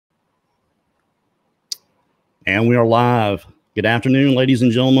And we are live. Good afternoon, ladies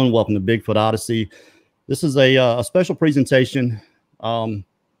and gentlemen. Welcome to Bigfoot Odyssey. This is a special presentation. I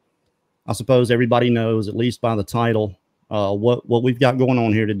suppose everybody knows, at least by the title, what we've got going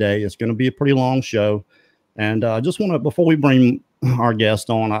on here today. It's going to be a pretty long show. And I just want to, before we bring our guest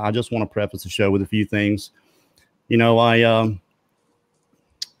on, I just want to preface the show with a few things. You know, I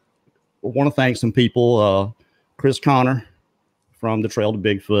want to thank some people. Chris Connor from the Trail to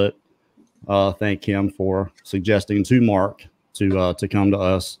Bigfoot. Thank him for suggesting to Mark to come to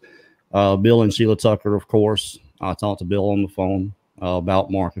us. Bill and Sheila Tucker, of course. I talked to Bill on the phone about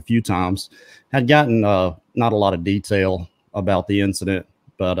Mark a few times. Had gotten not a lot of detail about the incident,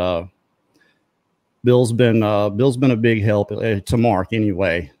 but Bill's been a big help to Mark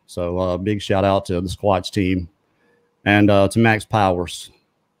anyway. So big shout out to the Squatch team and to Max Powers.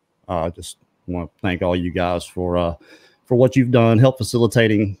 Just want to thank all you guys for what you've done, help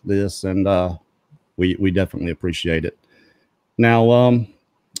facilitating this, and we definitely appreciate it. Now,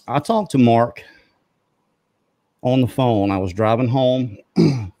 I talked to Mark on the phone. I was driving home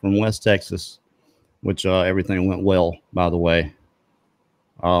from West Texas, which everything went well, by the way.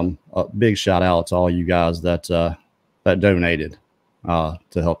 A big shout out to all you guys that donated to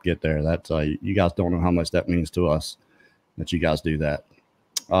help get there. That you guys don't know how much that means to us that you guys do that.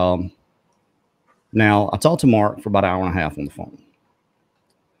 Now, I talked to Mark for about an hour and a half on the phone.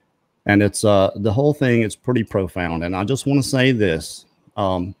 And it's the whole thing is pretty profound. And I just want to say this.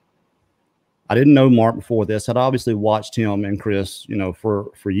 I didn't know Mark before this. I'd obviously watched him and Chris, you know,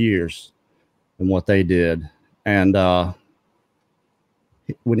 for years and what they did. And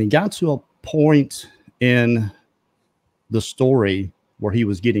when he got to a point in the story where he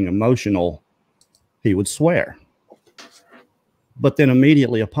was getting emotional, he would swear, but then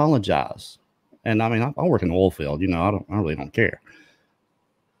immediately apologize. And I mean, I work in the oil field, you know, I really don't care.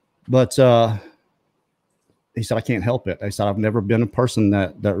 But he said, I can't help it. He said, I've never been a person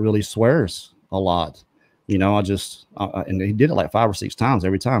that really swears a lot. You know, and he did it like 5 or 6 times.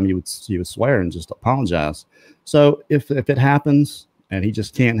 Every time he would swear and just apologize. So if it happens and he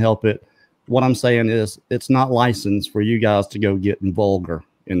just can't help it, what I'm saying is it's not licensed for you guys to go getting vulgar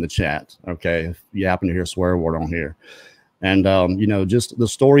in the chat. Okay. If you happen to hear a swear word on here. And, you know, just the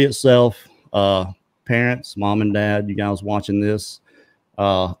story itself, parents, mom and dad, you guys watching this,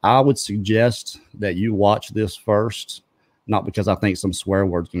 I would suggest that you watch this first, not because I think some swear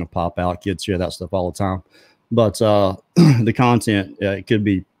word's going to pop out. Kids hear that stuff all the time, but the content, it could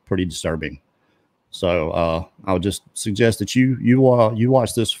be pretty disturbing. So I would just suggest that you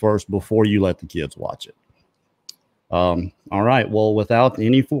watch this first before you let the kids watch it. All right. Well, without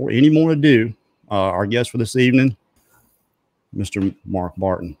any more ado, our guest for this evening, Mr. Mark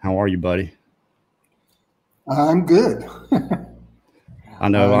Barton. How are you, buddy? I'm good. I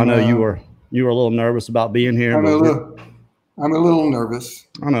know you were a little nervous about being here. I'm a little nervous.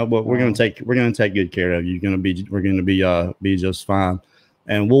 I know, but we're gonna take good care of you. We're gonna be just fine.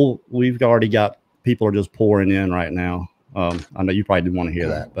 And we've already got people are just pouring in right now. I know you probably didn't want to hear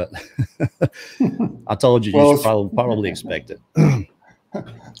that, but I told you you should probably expect it.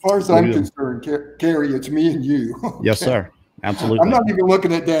 As far as I'm concerned, Kerry, it's me and you. Okay? Yes, sir. Absolutely. I'm not even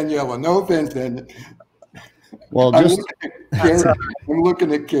looking at Daniela. No offense, Daniela. Well, I'm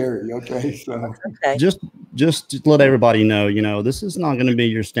looking at Kerry. Okay, so okay. Just to let everybody know, you know, this is not going to be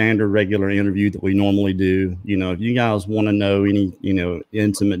your standard regular interview that we normally do. You know, if you guys want to know any, you know,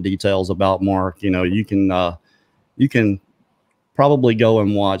 intimate details about Mark, you know, you can probably go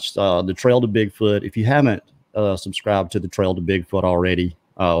and watch the Trail to Bigfoot. If you haven't subscribed to the Trail to Bigfoot already,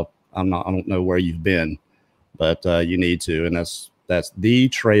 I don't know where you've been, but you need to, and that's the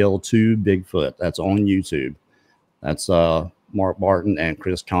Trail to Bigfoot. That's on YouTube. That's Mark Barton and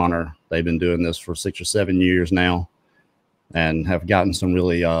Chris Connor. They've been doing this for 6 or 7 years now and have gotten some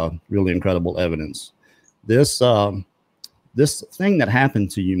really incredible evidence. This thing that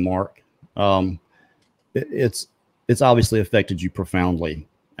happened to you, Mark, it's obviously affected you profoundly.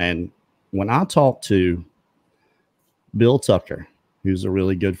 And when I talked to Bill Tucker, who's a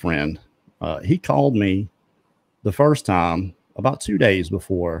really good friend, he called me the first time about 2 days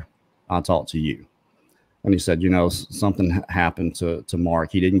before I talked to you. And he said, you know, something happened to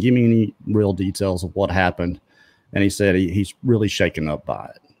Mark. He didn't give me any real details of what happened. And he said he's really shaken up by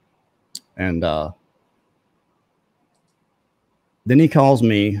it. And then he calls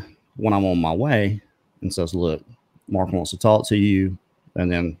me when I'm on my way and says, look, Mark wants to talk to you.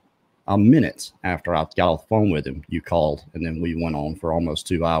 And then a minute after I got off the phone with him, you called. And then we went on for almost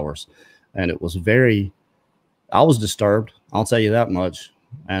 2 hours. And it was I was disturbed. I'll tell you that much.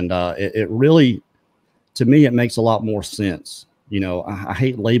 And it really, to me, it makes a lot more sense. You know, I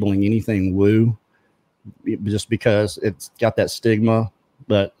hate labeling anything woo, just because it's got that stigma,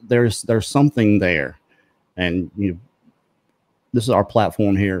 but there's something there. And this is our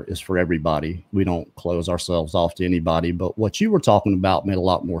platform here is for everybody. We don't close ourselves off to anybody, but what you were talking about made a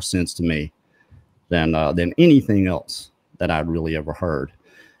lot more sense to me than anything else that I'd really ever heard.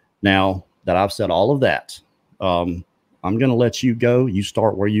 Now that I've said all of that, I'm going to let you go. You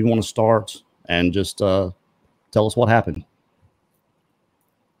start where you want to start and just tell us what happened.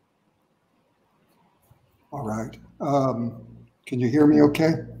 All right. Can you hear me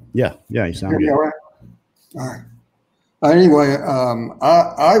okay? Yeah, you sound good. All right. All right. Anyway,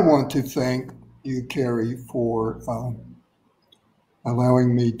 I want to thank you, Kerry, for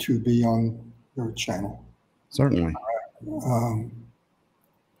allowing me to be on your channel. Certainly.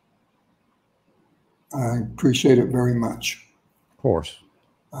 I appreciate it very much. Of course.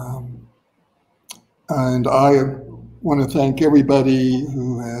 And I want to thank everybody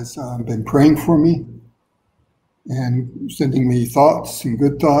who has been praying for me and sending me thoughts and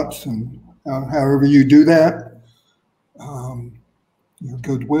good thoughts, and however you do that, your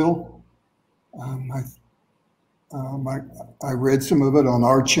goodwill. I read some of it on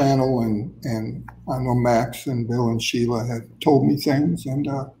our channel, and I know Max and Bill and Sheila have told me things, and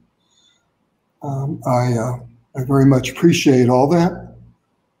I very much appreciate all that.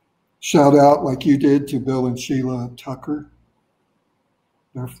 Shout out, like you did, to Bill and Sheila Tucker.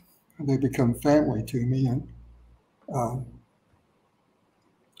 They become family to me, and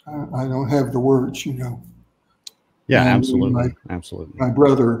I don't have the words, Yeah, and absolutely. Absolutely. My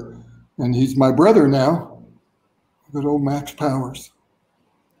brother, and he's my brother now, good old Max Powers.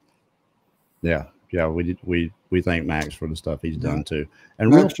 Yeah, we thank Max for the stuff he's done too. And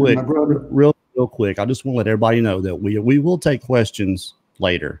Max, real quick, I just want to let everybody know that we will take questions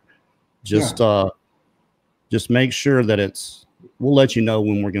later. Just make sure that we'll let you know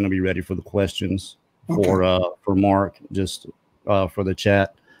when we're going to be ready for the questions. Okay. For Mark, just for the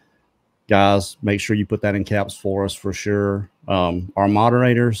chat. Guys, make sure you put that in caps for us for sure. Our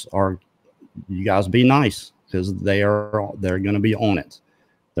moderators you guys be nice, because they're going to be on it.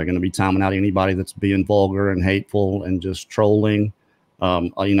 They're going to be timing out anybody that's being vulgar and hateful and just trolling.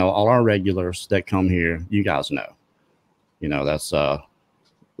 All our regulars that come here, you guys know. That's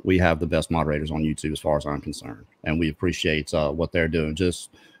we have the best moderators on YouTube as far as I'm concerned, and we appreciate what they're doing. Just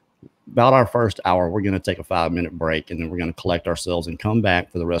about our first hour, we're going to take a 5-minute break, and then we're going to collect ourselves and come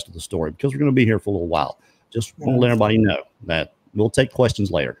back for the rest of the story, because we're going to be here for a little while. Just want to let everybody know that we'll take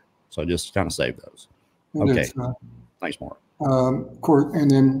questions later. So just kind of save those. Okay. Thanks, Mark. Of course, and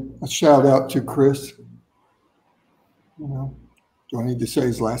then a shout out to Chris. Do I need to say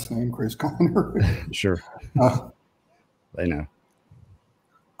his last name, Chris Connor? Sure. They know.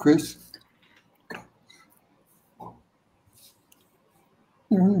 Chris,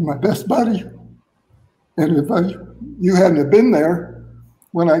 you're my best buddy. And if you hadn't have been there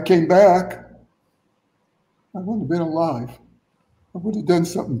when I came back, I wouldn't have been alive. I would have done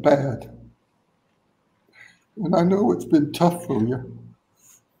something bad. And I know it's been tough for you.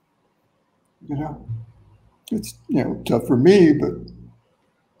 It's tough for me, but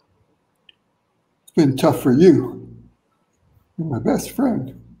it's been tough for you. You're my best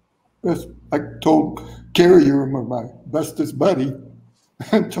friend. I told Kerry you were my bestest buddy,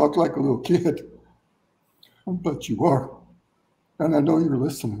 and talk like a little kid. But you are. And I know you're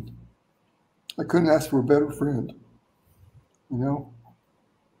listening. I couldn't ask for a better friend. And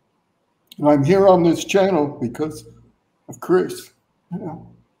I'm here on this channel because of Chris.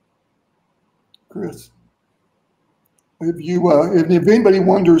 Chris. If anybody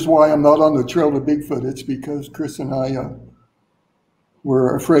wonders why I'm not on the Trail to Bigfoot, it's because Chris and I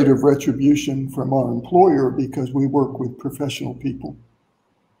were afraid of retribution from our employer, because we work with professional people.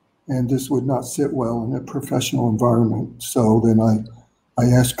 And this would not sit well in a professional environment. So then I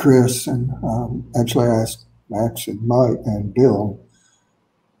asked Chris, and actually I asked Max and Mike and Bill,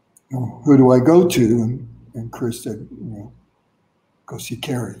 who do I go to? And Chris said, go see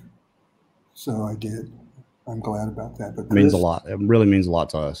Kerry. So I did. I'm glad about that. But Chris, it means a lot. It really means a lot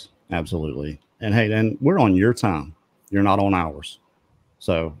to us. Absolutely. And hey, then we're on your time. You're not on ours.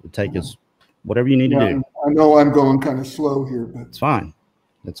 So take us whatever you need to do. I know I'm going kind of slow here, but it's fine.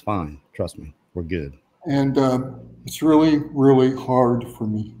 It's fine. Trust me. We're good. And it's really, really hard for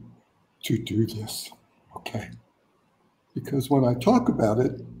me to do this. Okay. Because when I talk about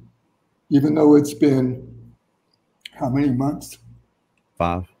it, even though it's been how many months?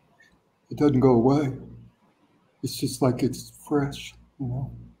 5. It doesn't go away. It's just like it's fresh,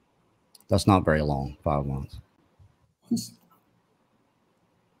 That's not very long, 5 months.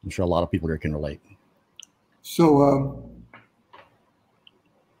 I'm sure a lot of people here can relate. So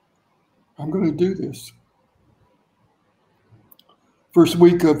I'm going to do this. first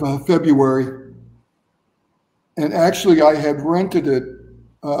week of February. And actually, I had rented it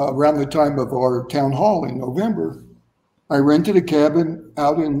around the time of our town hall in November. I rented a cabin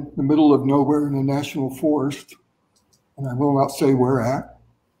out in the middle of nowhere in a national forest, and I will not say where at,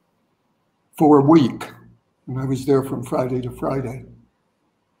 for a week. And I was there from Friday to Friday,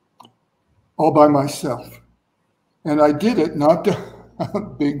 all by myself. And I did it not to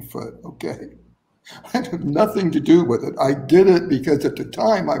Bigfoot, okay? I had nothing to do with it. I did it because at the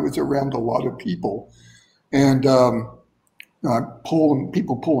time I was around a lot of people, and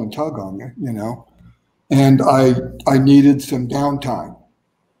people pull and tug on you, you know. And I needed some downtime.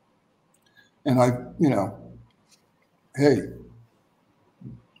 And I, you know, hey,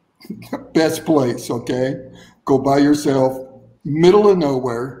 best place, okay? Go by yourself, middle of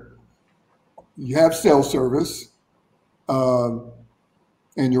nowhere. You have cell service, and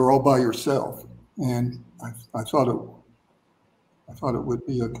you're all by yourself. And I thought it would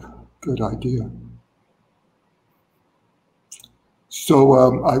be a good idea.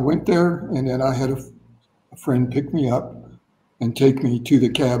 So I went there, and then I had a friend pick me up and take me to the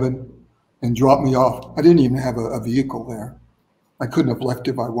cabin and drop me off. I didn't even have a vehicle there. I couldn't have left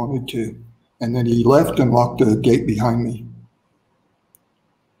if I wanted to. And then he left and locked the gate behind me.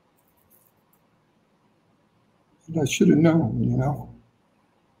 And I should have known, you know.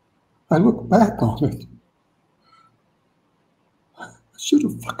 I look back on it. I should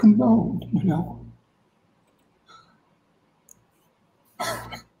have fucking known, you know.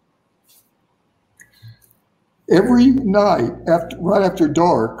 Every night, right after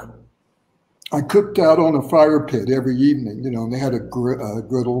dark, I cooked out on a fire pit every evening, you know, and they had a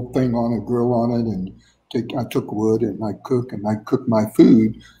griddle thing on, a grill on it, and I took wood and I cooked my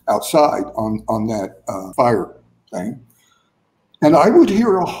food outside on that fire thing. And I would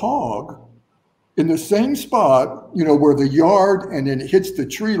hear a hog in the same spot, you know, where the yard, and then it hits the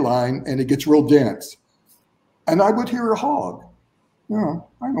tree line and it gets real dense. And I would hear a hog. You know,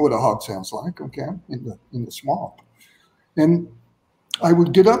 I know what a hog sounds like, okay, in the swamp. And I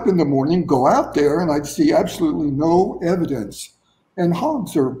would get up in the morning, go out there, and I'd see absolutely no evidence. And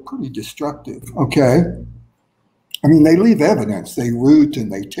hogs are pretty destructive, okay? I mean, they leave evidence. They root and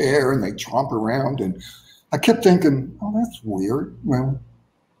they tear and they chomp around. And I kept thinking, oh, that's weird. Well,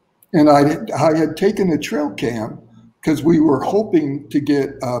 and I had taken a trail cam because we were hoping to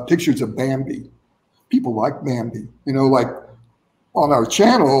get pictures of Bambi. People like Bambi, you know, like on our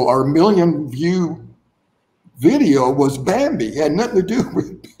channel, our 1 million view video was Bambi. It had nothing to do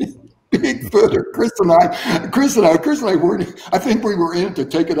with Bigfoot or Chris and I weren't, I think we were in it to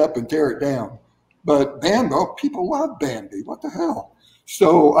take it up and tear it down. But Bambi, oh, people love Bambi. What the hell?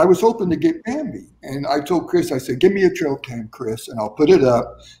 So I was hoping to get Bambi. And I told Chris, I said, give me a trail cam, Chris, and I'll put it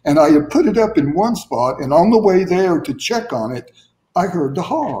up. And I had put it up in one spot, and on the way there to check on it, I heard the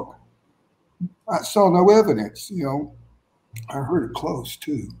hog. I saw no evidence, you know. I heard it close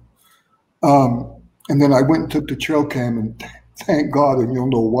too. And then I went and took the trail cam, and thank God, and you'll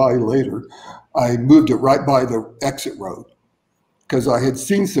know why later, I moved it right by the exit road because I had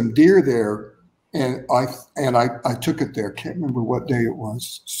seen some deer there, and I took it there. Can't remember what day it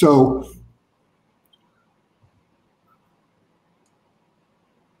was. So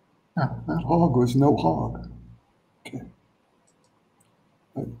that hog was no hog. Okay.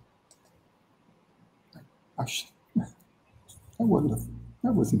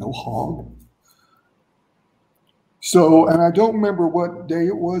 That was no hog. So, and I don't remember what day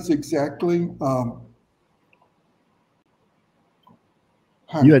it was exactly.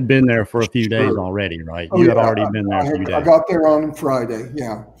 You had been there for a few days already, right? You had already been there a few days. I got there on Friday,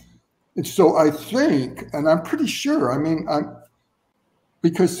 yeah. And so I think, and I'm pretty sure, I mean,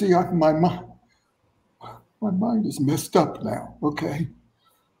 because see, my mind is messed up now, okay?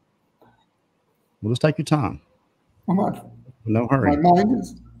 Well, just take your time. No hurry.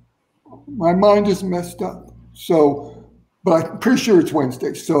 My mind is messed up. So, but I'm pretty sure it's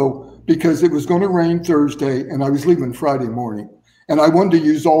Wednesday. So, because it was going to rain Thursday and I was leaving Friday morning, and I wanted to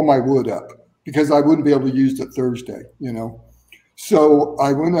use all my wood up because I wouldn't be able to use it Thursday, you know. So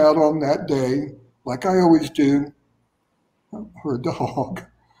I went out on that day, like I always do. I heard the hog.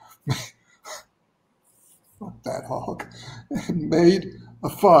 Fuck that hog. And made a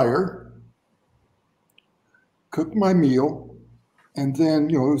fire, cooked my meal, and then,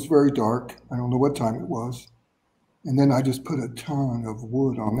 you know, it was very dark. I don't know what time it was. And then I just put a ton of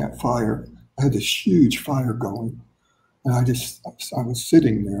wood on that fire. I had this huge fire going. And I was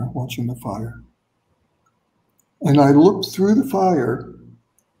sitting there watching the fire. And I looked through the fire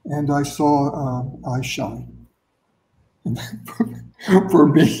and I saw eyes shine. And for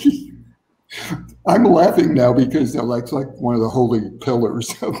me, I'm laughing now because they're like, it's like one of the holy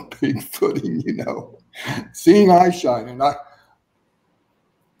pillars of Bigfooting, you know. Seeing eye shine, and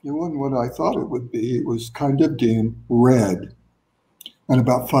it wasn't what I thought it would be. It was kind of dim, red, and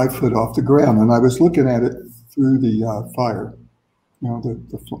about 5 foot off the ground. And I was looking at it through the fire, you know,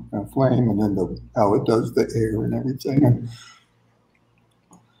 the flame, and then how it does the air and everything. And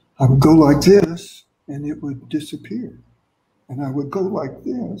I would go like this, and it would disappear. And I would go like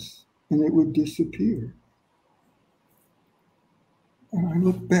this, and it would disappear. And I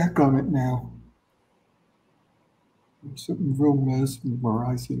look back on it now. There's something real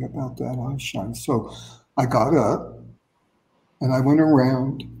mesmerizing about that eye shine. So I got up, and I went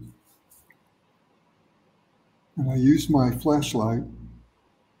around, and I used my flashlight.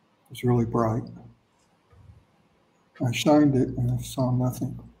 It was really bright. I shined it, and I saw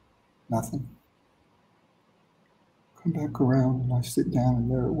nothing. Nothing. Come back around, and I sit down, and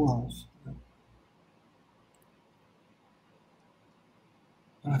there it was.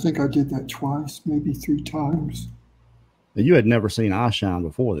 And I think I did that twice, maybe 3 times. You had never seen eye shine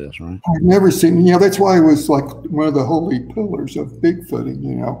before this, right? I've never seen, you know, that's why it was like one of the holy pillars of Bigfooting,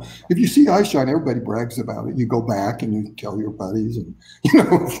 you know. If you see eye shine, everybody brags about it. You go back and you tell your buddies, and, you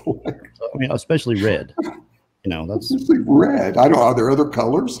know. Like, I mean, especially red. You know, that's... Especially red. I don't know, are there other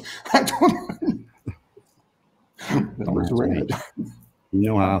colors? I don't know. It was red. You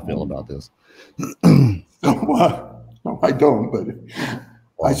know how I feel about this. No, I don't, but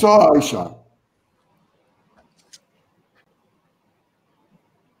I saw eye shine.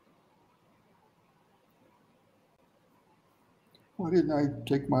 Why didn't I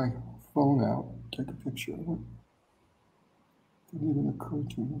take my phone out, take a picture of it? Didn't even occur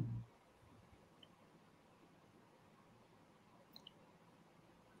to me.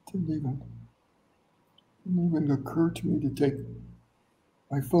 Didn't even occur to me to take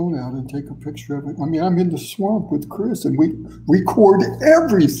my phone out and take a picture of it. I mean, I'm in the swamp with Chris, and we record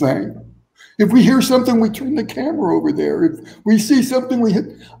everything. If we hear something, we turn the camera over there. If we see something, we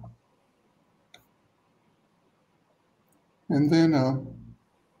hit. And then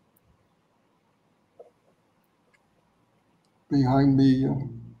behind me,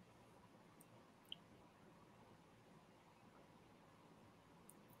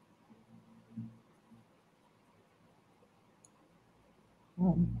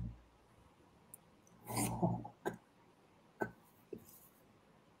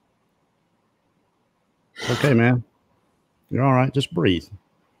 okay, man. You're all right. Just breathe.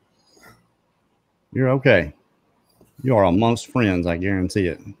 You're okay. You are amongst friends, I guarantee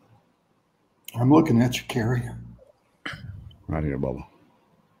it. I'm looking at you, Kerry. Right here, Bubba.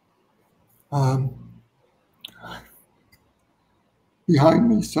 Behind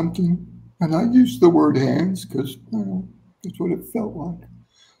me, something, and I use the word hands because that's what it felt like.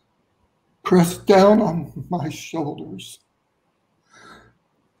 Pressed down on my shoulders.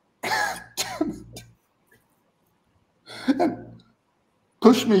 And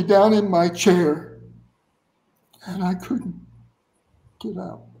pushed me down in my chair, and I couldn't get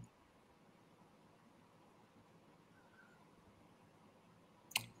out.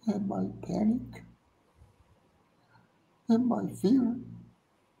 And my panic and my fear.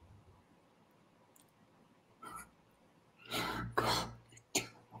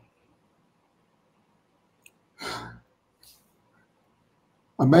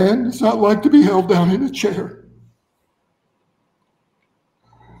 A man does not like to be held down in a chair.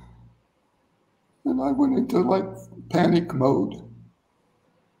 And I went into like panic mode,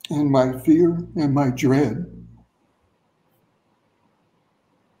 and my fear and my dread.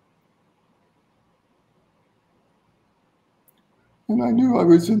 And I knew I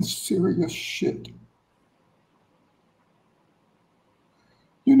was in serious shit.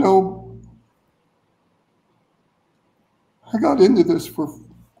 You know, I got into this for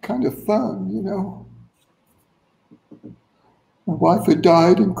kind of fun, you know. My wife had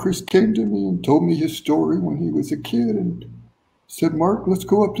died, and Chris came to me and told me his story when he was a kid and said, "Mark, let's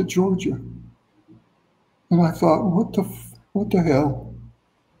go up to Georgia." And I thought, what the hell?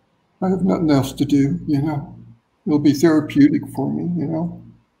 I have nothing else to do, you know. It'll be therapeutic for me, you know.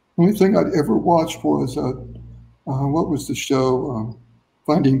 The only thing I'd ever watched was, what was the show?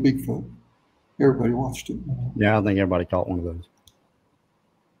 Finding Bigfoot. Everybody watched it. You know? Yeah, I think everybody caught one of those.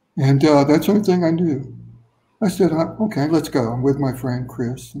 And that's the only thing I knew. I said, okay, let's go. I'm with my friend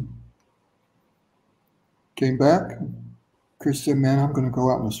Chris. And came back. Chris said, "Man, I'm going to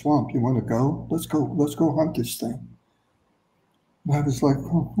go out in the swamp. You want to go? Let's go hunt this thing." And I was like,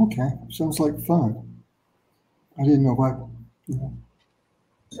 "Oh, okay, sounds like fun." I didn't know what, you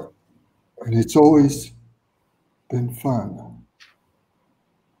know. And it's always been fun.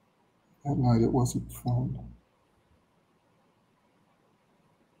 That night it wasn't fun.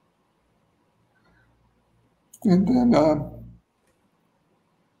 And then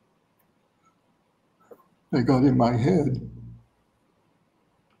they got in my head.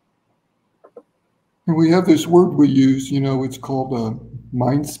 And we have this word we use, it's called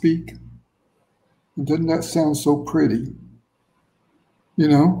mind speak. And doesn't that sound so pretty?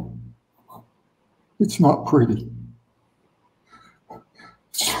 It's not pretty.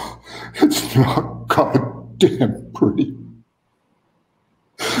 It's not goddamn pretty.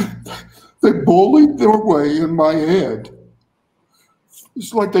 They bullied their way in my head.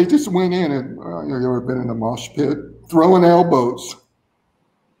 It's like they just went in and, you ever been in a mosh pit? Throwing elbows.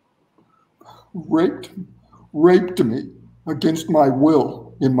 Raped me against my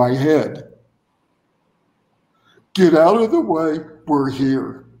will in my head. Get out of the way, we're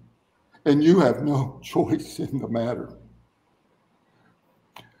here. And you have no choice in the matter.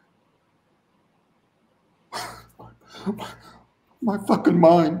 My fucking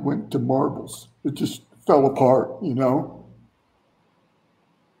mind went to marbles. It just fell apart, And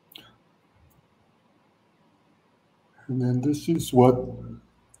then this is what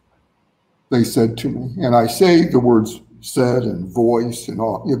they said to me. And I say the words said and voice and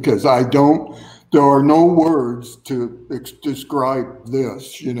all, because there are no words to describe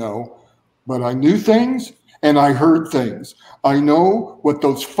this, But I knew things and I heard things. I know what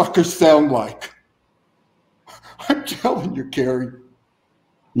those fuckers sound like. I'm telling you, Kerry.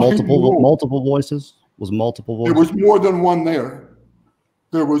 Multiple voices? Was multiple voices? There was more than one there.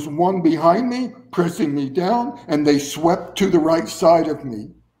 There was one behind me, pressing me down, and they swept to the right side of me,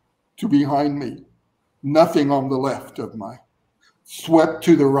 to behind me. Nothing on the left of my. Swept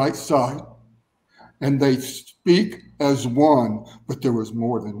to the right side. And they speak as one, but there was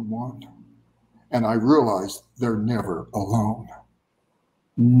more than one. And I realized they're never alone.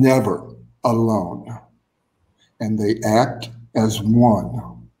 Never alone. And they act as one.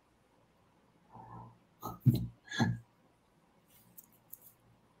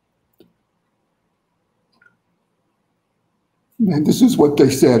 And this is what they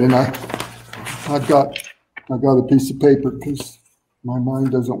said, and I got a piece of paper because my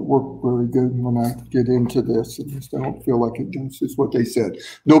mind doesn't work very good when I get into this. At least I don't feel like it does. This is what they said.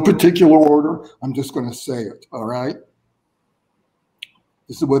 No particular order. I'm just going to say it. All right.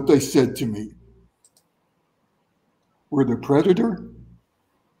 This is what they said to me. We're the predator,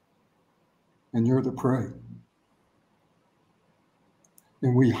 and you're the prey.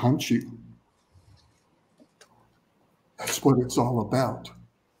 And we hunt you. That's what it's all about.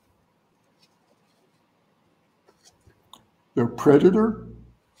 They're predator,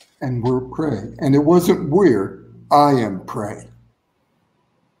 and we're prey. And it wasn't weird. I am prey.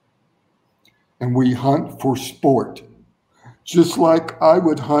 And we hunt for sport. Just like I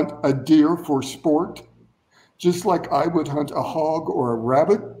would hunt a deer for sport. Just like I would hunt a hog or a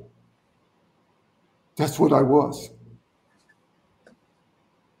rabbit. That's what I was.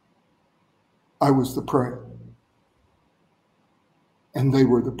 I was the prey. And they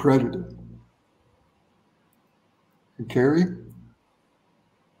were the predator. And Kerry,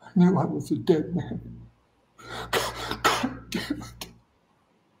 I knew I was a dead man. God damn it.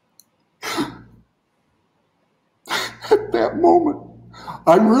 At that moment,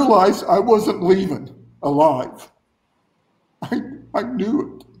 I realized I wasn't leaving alive. I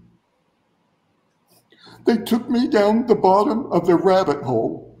knew it. They took me down the bottom of the rabbit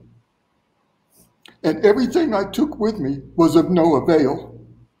hole. And everything I took with me was of no avail.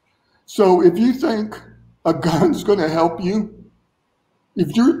 So if you think a gun's going to help you,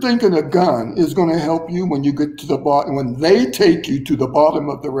 if you're thinking a gun is going to help you when you get to the bottom, when they take you to the bottom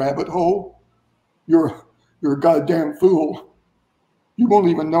of the rabbit hole, you're a goddamn fool. You won't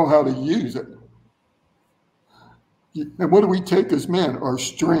even know how to use it. And what do we take as men? Our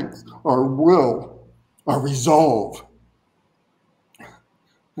strength, our will, our resolve.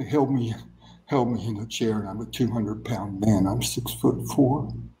 They held me in a chair, and I'm a 200-pound man. I'm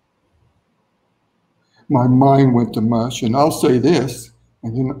 6'4". My mind went to mush, and I'll say this,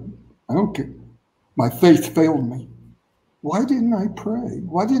 and I don't care. My faith failed me. Why didn't I pray?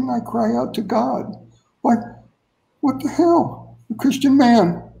 Why didn't I cry out to God? Why? What the hell? A Christian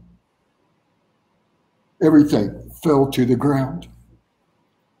man. Everything fell to the ground.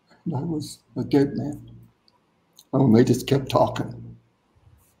 And I was a dead man. Oh, and they just kept talking.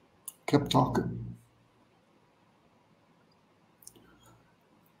 Kept talking.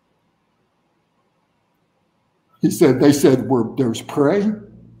 They said, there's prey,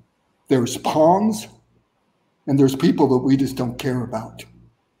 there's pawns, and there's people that we just don't care about.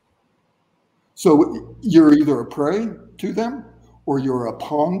 So you're either a prey to them or you're a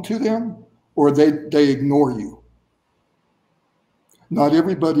pawn to them, or they ignore you. Not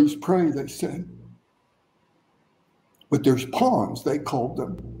everybody's prey, they said. But there's pawns, they called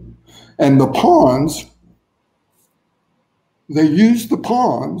them. And the pawns, they use the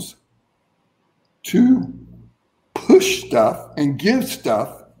pawns to push stuff and give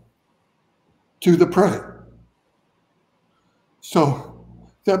stuff to the prey. So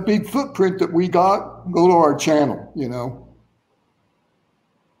that big footprint that we got, go to our channel, you know.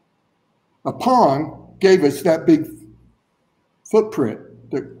 A pawn gave us that big footprint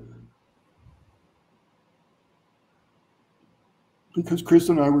because Chris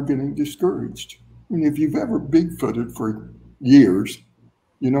and I were getting discouraged. I mean, if you've ever bigfooted for years,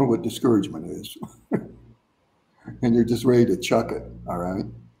 you know what discouragement is. And you're just ready to chuck it, all right?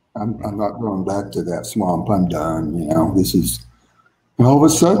 I'm not going back to that swamp. I'm done, you know. This is, and all of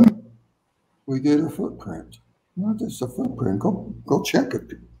a sudden, we get a footprint. Not just a footprint. Go check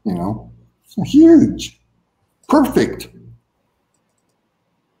it, you know. It's huge, perfect.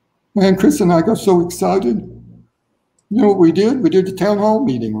 And Chris and I got so excited. You know what we did? We did a town hall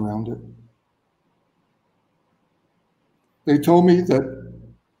meeting around it. They told me that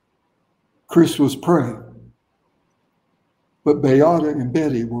Chris was prey, but Beata and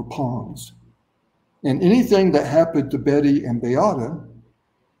Betty were pawns. And anything that happened to Betty and Beata,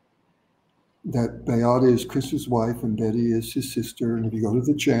 that Beata is Chris's wife and Betty is his sister, and if you go to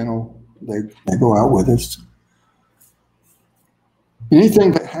the channel, they go out with us.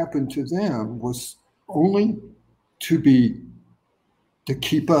 Anything that happened to them was only to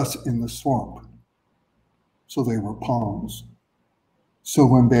keep us in the swamp. So they were pawns. So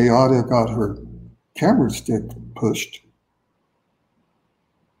when Beata got her camera stick pushed,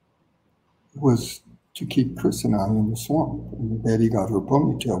 it was to keep Chris and I in the swamp. And Betty got her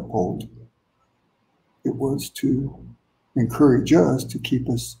ponytail pulled. It was to encourage us to keep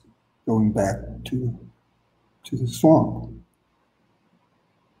us going back to the swamp.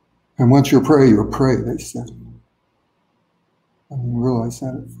 And once you're prey, they said. I didn't realize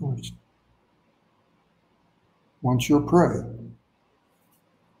that at first. Once you're prey,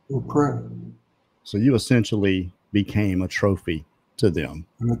 you're prey. So you essentially became a trophy to them.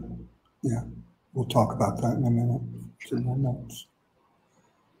 Yeah, we'll talk about that in a minute.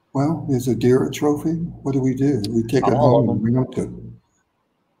 Well, is a deer a trophy? What do? We take it home and mount it.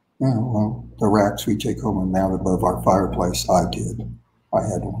 Yeah, well, the racks we take home and mount above our fireplace. I did. I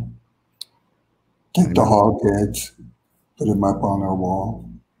had one. Take the hog heads, put them up on our wall.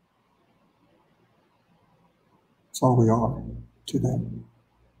 That's all we are to them.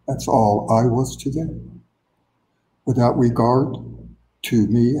 That's all I was to them. Without regard to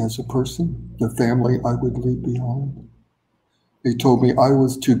me as a person, the family I would leave behind. They told me I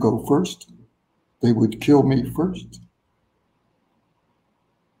was to go first. They would kill me first.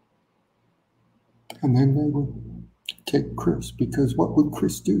 And then they would take Chris, because what would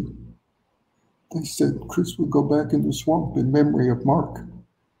Chris do? They said Chris would go back in the swamp in memory of Mark.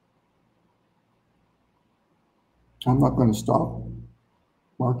 I'm not going to stop.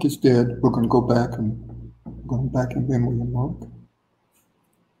 Mark is dead. We're going to go back and going back in memory of Mark.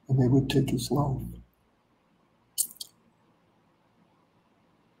 And they would take his life.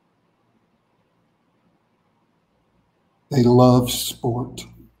 They love sport.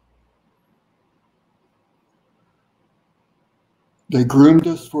 They groomed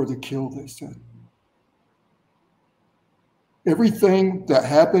us for the kill, they said. Everything that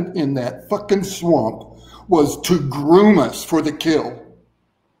happened in that fucking swamp was to groom us for the kill.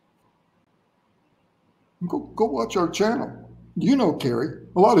 Go watch our channel. You know, Kerry,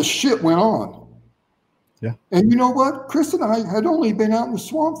 a lot of shit went on. Yeah. And you know what? Chris and I had only been out in the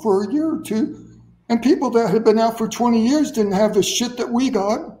swamp for a year or two, and people that had been out for 20 years didn't have the shit that we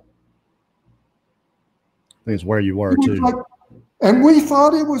got. I think it's where you were too. And we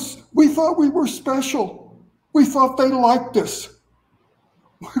thought we were special. We thought they liked us.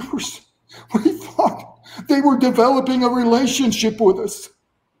 We thought they were developing a relationship with us.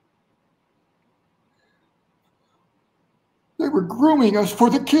 They were grooming us for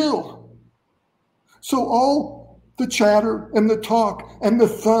the kill. So all the chatter and the talk and the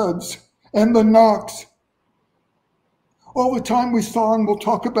thuds and the knocks, all the time we saw, and we'll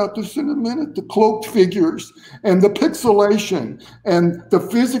talk about this in a minute, the cloaked figures and the pixelation and the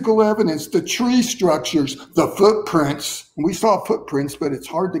physical evidence, the tree structures, the footprints. We saw footprints, but it's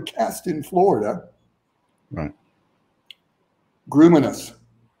hard to cast in Florida. Right. Grooming us.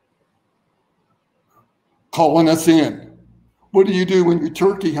 Calling us in. What do you do when you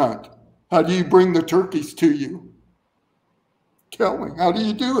turkey hunt? How do you bring the turkeys to you? Tell me, how do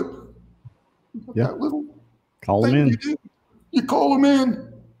you do it? Yeah. That little Call them in. You call them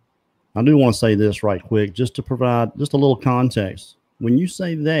in. I do want to say this right quick, just to provide just a little context. When you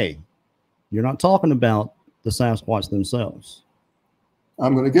say they, you're not talking about the Sasquatch themselves.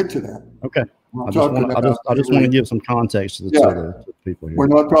 I'm going to get to that. Okay. I just want to give some context to the people here. We're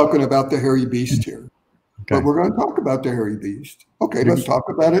not talking about the hairy beast here, but we're going to talk about the hairy beast. Okay, let's talk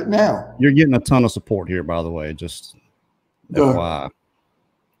about it now. You're getting a ton of support here, by the way, just FYI.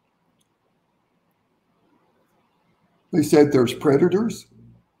 They said there's predators,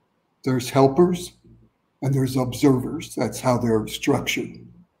 there's helpers, and there's observers. That's how they're structured.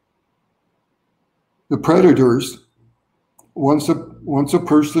 The predators, once a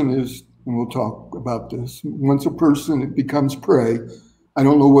person is, and we'll talk about this, once a person becomes prey, I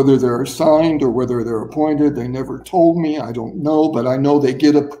don't know whether they're assigned or whether they're appointed. They never told me. I don't know, but I know they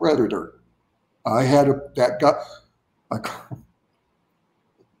get a predator. I had that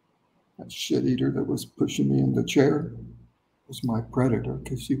shit eater that was pushing me in the chair was my predator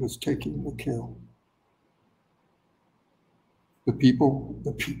because he was taking the kill. The people,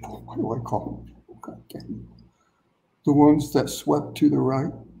 what do I call them? God damn it. The ones that swept to the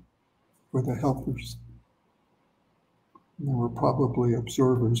right were the helpers. And there were probably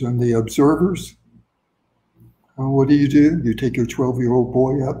observers. And the observers, what do? You take your 12-year-old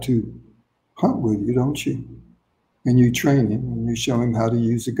boy out to hunt with you, don't you? And you train him and you show him how to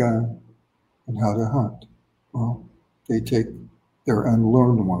use a gun and how to hunt. Well, they take their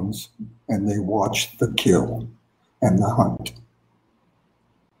unlearned ones and they watch the kill and the hunt.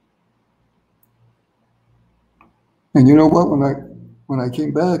 And you know what? When I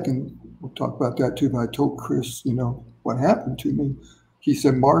came back, and we'll talk about that too, but I told Chris, what happened to me. He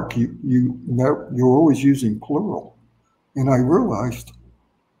said, Mark, you're always using plural. And I realized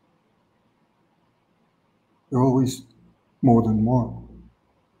there are always more than one,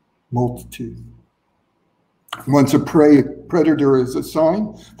 multitude. Once a predator is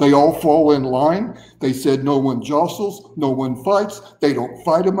assigned, they all fall in line. They said no one jostles, no one fights. They don't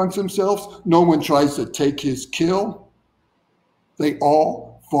fight amongst themselves. No one tries to take his kill. They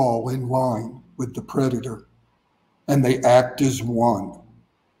all fall in line with the predator, and they act as one.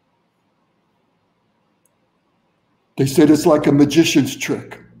 They said it's like a magician's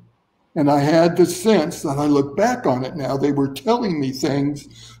trick. And I had the sense that I look back on it now, they were telling me things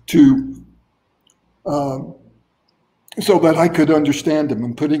so that I could understand them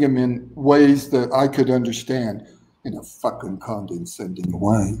and putting them in ways that I could understand in a fucking condescending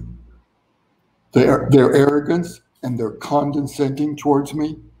way. Their arrogance and their condescending towards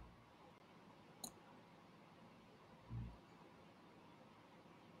me.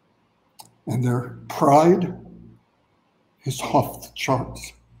 And their pride is off the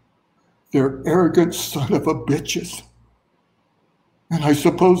charts. They're arrogant son of a bitches. And I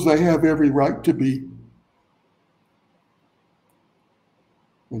suppose they have every right to be.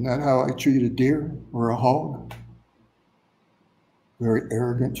 Isn't that how I treat a deer or a hog? Very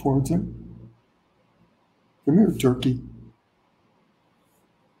arrogant towards him. Come here, turkey.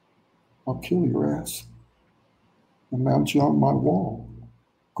 I'll kill your ass and mount you on my wall.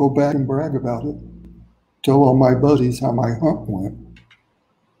 Go back and brag about it. Tell all my buddies how my hunt went.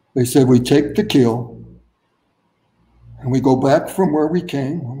 They said we take the kill and we go back from where we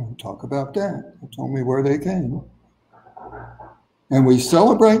came. I'm going to talk about that. They told me where they came. And we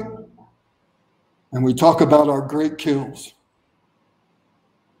celebrate and we talk about our great kills.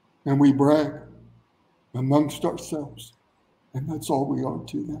 And we brag amongst ourselves. And that's all we are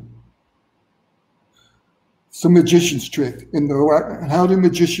to them. It's a magician's trick. And how do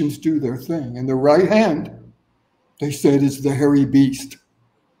magicians do their thing? In the right hand, they said, is the hairy beast.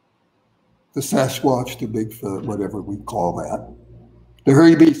 The Sasquatch, the Bigfoot, whatever we call that. The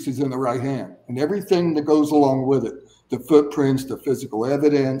hairy beast is in the right hand. And everything that goes along with it, the footprints, the physical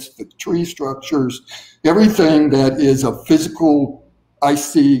evidence, the tree structures, everything that is a physical, I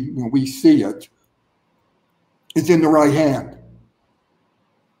see when we see it, is in the right hand.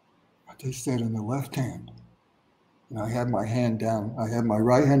 But they said in the left hand. And I had my hand down. I had my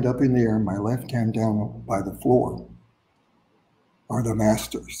right hand up in the air and my left hand down by the floor. Are the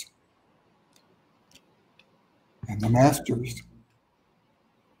masters. And the masters,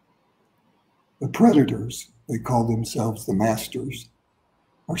 the predators, they call themselves the masters,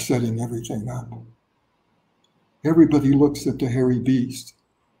 are setting everything up. Everybody looks at the hairy beast,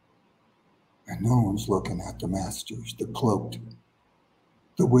 and no one's looking at the masters, the cloaked,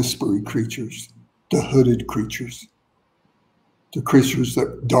 the whispery creatures, the hooded creatures, the creatures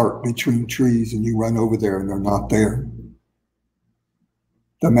that dart between trees and you run over there and they're not there.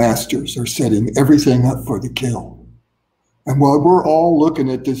 The masters are setting everything up for the kill. And while we're all looking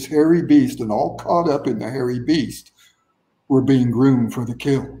at this hairy beast and all caught up in the hairy beast, were being groomed for the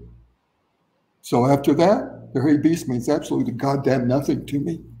kill. So after that, the hairy beast means absolutely goddamn nothing to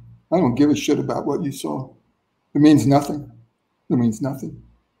me. I don't give a shit about what you saw. It means nothing. It means nothing.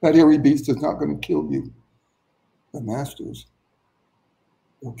 That hairy beast is not going to kill you. The masters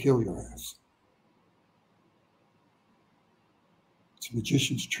will kill your ass. It's a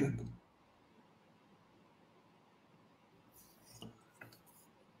magician's trick.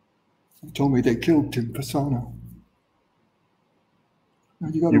 They told me they killed Tim Fasano. Now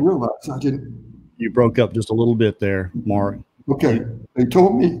you got to realize I didn't. You broke up just a little bit there, Mark. Okay, they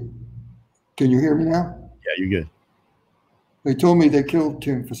told me. Can you hear me now? Yeah, you're good. They told me they killed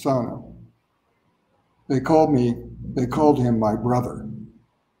Tim Fasano. They called him my brother.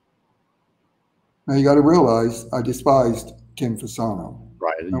 Now you got to realize I despised Tim Fasano.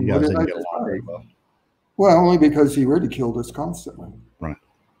 Right, you guys didn't get along very well. Well, only because he ridiculed us constantly. Right.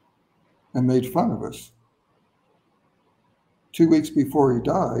 And made fun of us. 2 weeks before he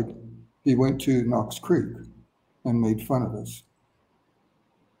died, he went to Knox Creek and made fun of us.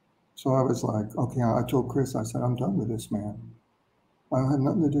 So I was like, okay, I told Chris, I said, I'm done with this man. I don't have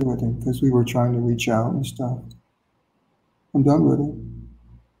nothing to do with him because we were trying to reach out and stuff. I'm done with him.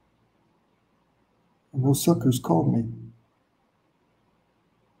 And those suckers called me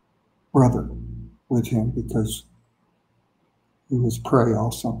brother with him because he was prey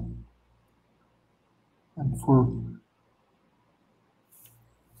also. And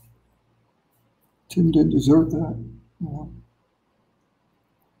Tim didn't deserve that, you know.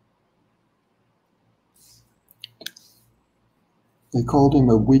 They called him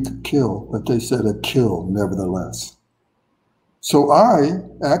a weak kill, but they said a kill nevertheless. So I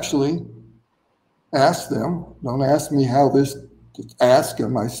actually asked them, don't ask me how this, ask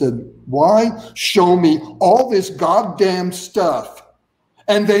them. I said, why show me all this goddamn stuff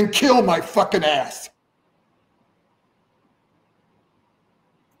and then kill my fucking ass?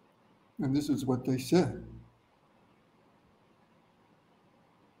 And this is what they said.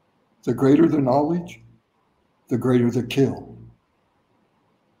 The greater the knowledge, the greater the kill.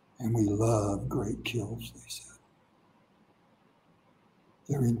 And we love great kills, they said.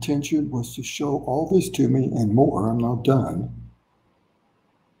 Their intention was to show all this to me and more. I'm not done.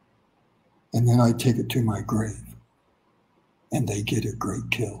 And then I take it to my grave. And they get a great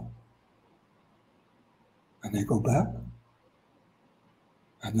kill. And they go back.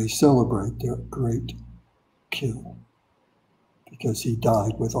 And they celebrate their great kill. Because he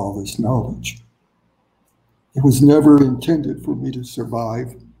died with all this knowledge. It was never intended for me to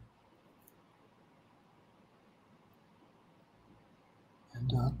survive.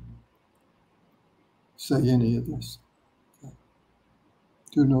 And say any of this.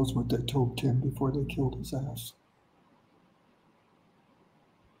 Who knows what they told Tim before they killed his ass?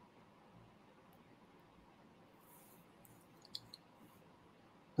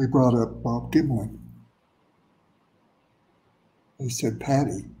 They brought up Bob Gimlin. They said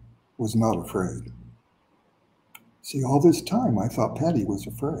Patty was not afraid. See, all this time I thought Patty was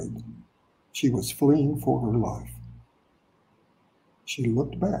afraid. She was fleeing for her life. She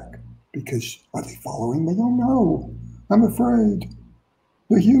looked back because, are they following me? Oh no, I'm afraid.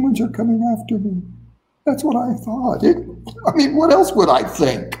 The humans are coming after me. That's what I thought. I mean, what else would I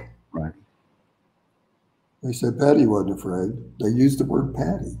think? Right. They said Patty wasn't afraid. They used the word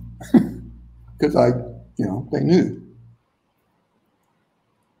Patty because they knew.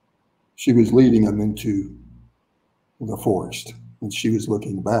 She was leading them into the forest and she was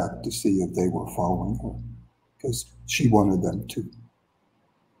looking back to see if they were following her because she wanted them to.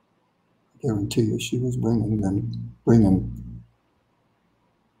 I guarantee you she was bringing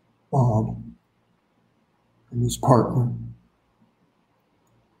Bob and his partner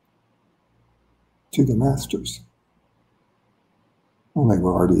to the masters. Well, they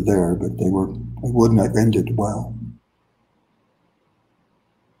were already there, but they wouldn't have ended well.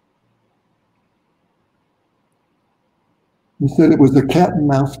 He said it was a cat and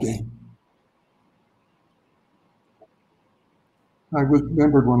mouse game. I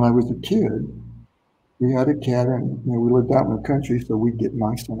remembered when I was a kid, we had a cat and we lived out in the country, so we'd get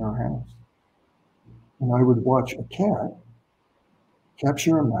mice in our house. And I would watch a cat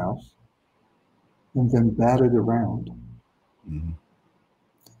capture a mouse and then bat it around,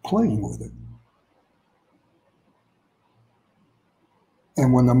 playing with it.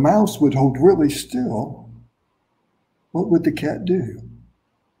 And when the mouse would hold really still, what would the cat do?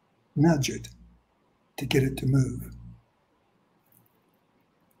 Nudge it to get it to move.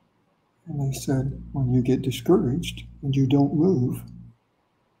 And they said, when you get discouraged and you don't move,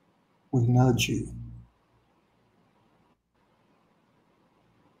 we nudge you.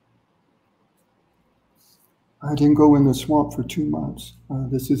 I didn't go in the swamp for 2 months.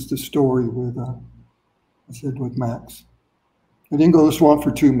 This is the story with, I said with Max. I didn't go to the swamp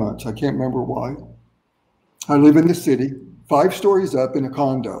for 2 months. I can't remember why. I live in the city, 5 stories up in a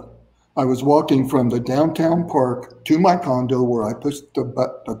condo. I was walking from the downtown park to my condo where I pushed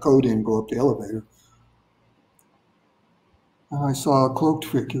the code in, go up the elevator. And I saw a cloaked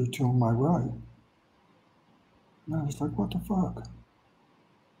figure to my right. And I was like, what the fuck?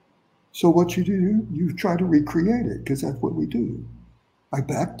 So what you do, you try to recreate it, because that's what we do. I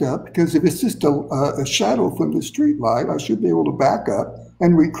backed up, because if it's just a shadow from the street light, I should be able to back up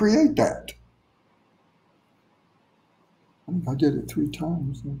and recreate that. I did it 3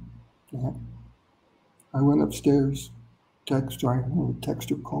 times. Yeah. I went upstairs,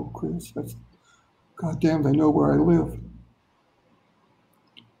 texter called Chris. Goddamn, they know where I live.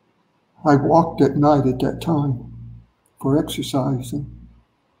 I walked at night at that time for exercise. And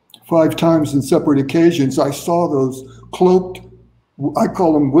 5 times in separate occasions, I saw those cloaked, I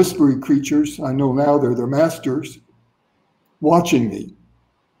call them whispery creatures. I know now they're their masters, watching me.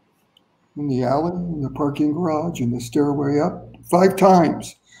 In the alley, in the parking garage, in the stairway up, 5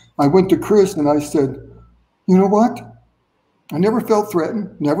 times. I went to Chris and I said, you know what? I never felt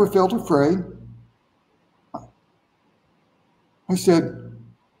threatened, never felt afraid. I said,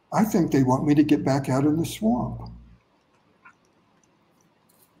 I think they want me to get back out in the swamp.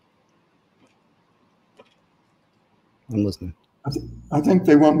 I'm listening. I think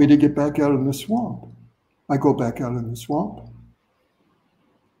they want me to get back out in the swamp. I go back out in the swamp.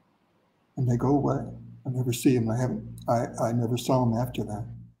 And they go away. I never see them. I never saw them after that.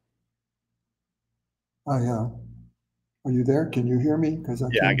 Are you there? Can you hear me? Because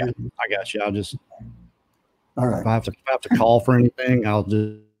Yeah, I got you. I'll just, all right. If I have to call for anything, I'll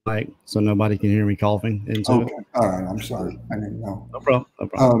just so nobody can hear me coughing into okay. It. All right. I'm sorry. I didn't know. No problem. No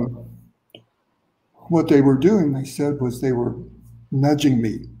problem. What they were doing, they said, was they were nudging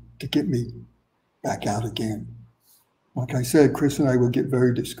me to get me back out again. Like I said, Chris and I would get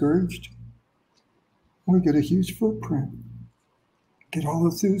very discouraged. We get a huge footprint, get all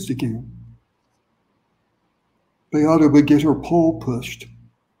enthused again. Beata would get her pole pushed.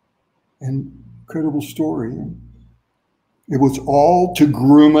 Incredible story. It was all to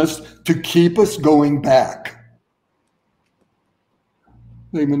groom us, to keep us going back.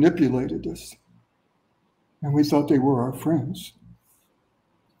 They manipulated us. And we thought they were our friends.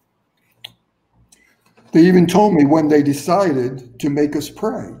 They even told me when they decided to make us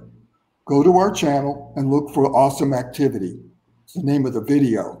pray, go to our channel and look for Awesome Activity. It's the name of the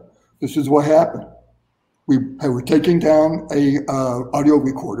video. This is what happened. We were taking down a audio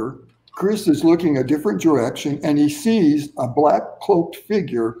recorder. Chris is looking a different direction and he sees a black cloaked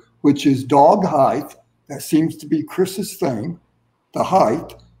figure, which is dog height. That seems to be Chris's thing, the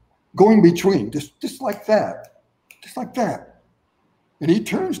height, going between, just like that, just like that. And he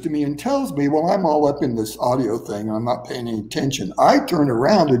turns to me and tells me, well, I'm all up in this audio thing and I'm not paying any attention. I turn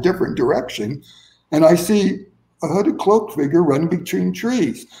around a different direction and I see a hooded cloaked figure running between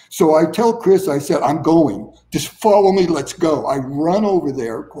trees. So I tell Chris, I said, I'm going, just follow me, let's go. I run over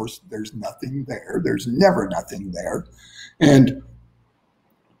there. Of course, there's nothing there. There's never nothing there. And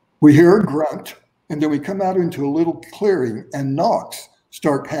we hear a grunt and then we come out into a little clearing and knocks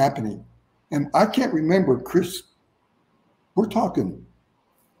start happening. And I can't remember, Chris, we're talking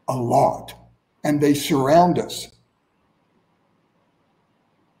a lot, and they surround us.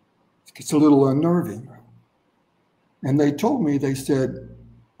 It's a little unnerving. And they told me, they said,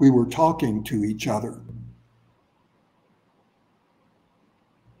 we were talking to each other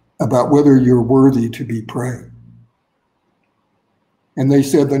about whether you're worthy to be prayed. And they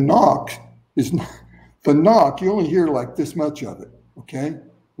said the knock is not, the knock, you only hear like this much of it, okay?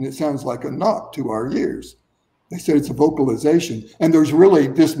 And it sounds like a knock to our ears. They said it's a vocalization, and there's really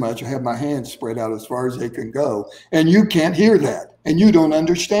this much. I have my hands spread out as far as they can go, and you can't hear that, and you don't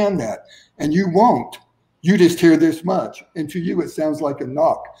understand that, and you won't. You just hear this much, and to you it sounds like a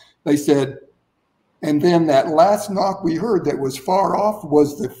knock. They said, and then that last knock we heard that was far off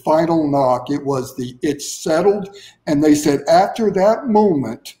was the final knock. It was it's settled, and they said after that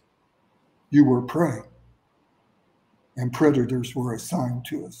moment, you were prey, and predators were assigned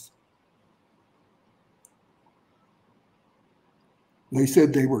to us. They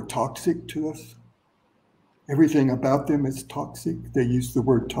said they were toxic to us. Everything about them is toxic. They used the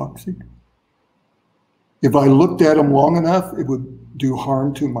word toxic. If I looked at them long enough, it would do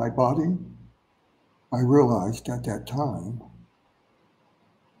harm to my body. I realized at that time,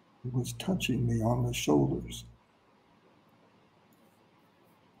 it was touching me on the shoulders,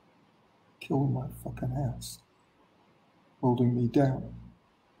 killing my fucking ass, holding me down.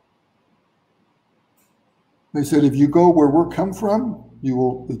 They said, if you go where we're come from,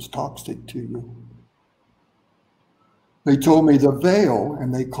 it's toxic to you. They told me the veil,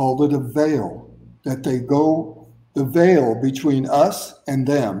 and they called it a veil, that the veil between us and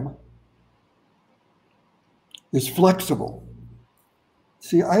them is flexible.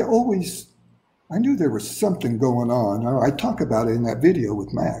 See, I knew there was something going on. I talk about it in that video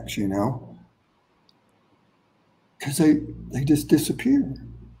with Max, you know, because they just disappear.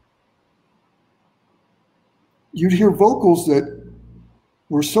 You'd hear vocals that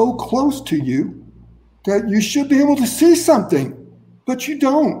were so close to you that you should be able to see something, but you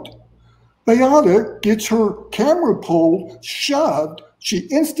don't. Beata gets her camera pole shoved. She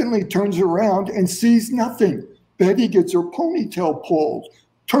instantly turns around and sees nothing. Betty gets her ponytail pulled.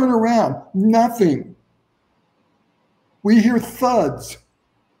 Turn around, nothing. We hear thuds,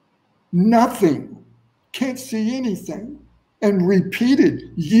 nothing. Can't see anything. And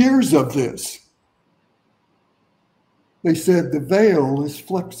repeated years of this. They said the veil is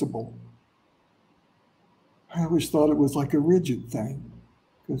flexible. I always thought it was like a rigid thing,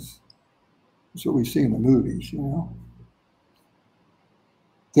 because that's what we see in the movies, you know.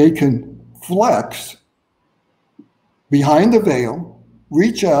 They can flex behind the veil,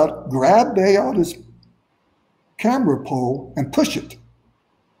 reach out, grab Beata's camera pole, and push it.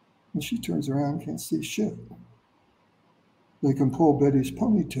 And she turns around and can't see shit. They can pull Betty's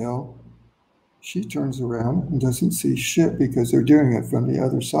ponytail. She turns around and doesn't see shit because they're doing it from the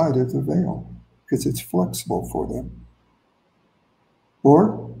other side of the veil, because it's flexible for them.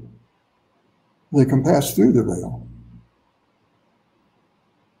 Or they can pass through the veil.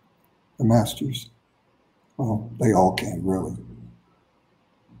 The masters, well, they all can, really.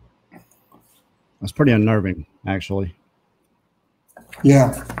 That's pretty unnerving, actually.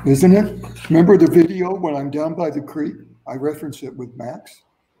 Yeah, isn't it? Remember the video when I'm down by the creek? I reference it with Max.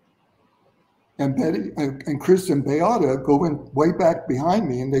 And Betty and Chris and Beata go in way back behind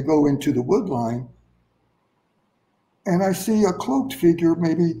me, and they go into the wood line. And I see a cloaked figure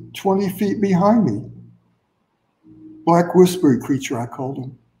maybe 20 feet behind me. Black whispery creature, I called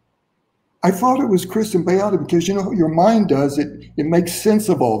him. I thought it was Chris and Beata because, you know, your mind does it. It makes sense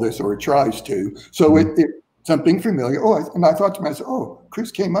of all this, or it tries to. So it something familiar. And I thought to myself, oh,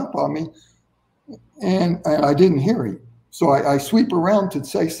 Chris came up on me, and I didn't hear him. So I sweep around to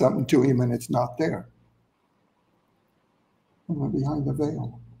say something to him, and it's not there. I went behind the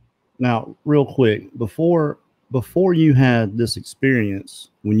veil. Now, real quick, before you had this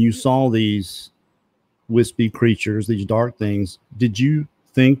experience, when you saw these wispy creatures, these dark things, did you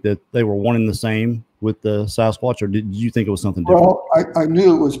think that they were one and the same with the Sasquatch, or did you think it was something different? Well, I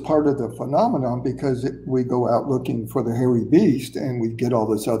knew it was part of the phenomenon because we go out looking for the hairy beast and we get all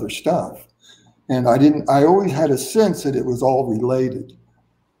this other stuff. And I always had a sense that it was all related.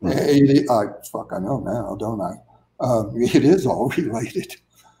 Right. I know now, don't I? It is all related.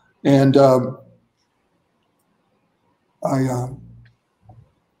 And the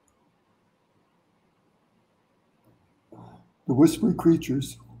whispery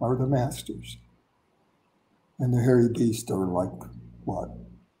creatures are the masters. And the hairy beasts are like, what?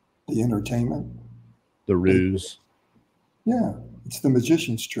 The entertainment? The ruse. Yeah, it's the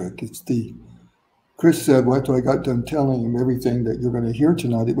magician's trick. Chris said, after I got done telling him everything that you're going to hear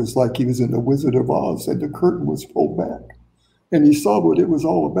tonight, it was like he was in the Wizard of Oz and the curtain was pulled back. And he saw what it was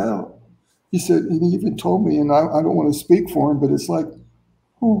all about. He said, and he even told me, and I don't want to speak for him, but it's like,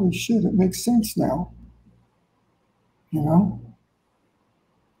 holy shit, it makes sense now. You know?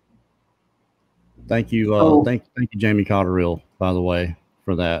 Thank you. Thank you, Jamie Cotterill, by the way,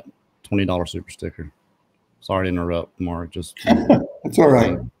 for that $20 super sticker. Sorry to interrupt, Mark. Just it's all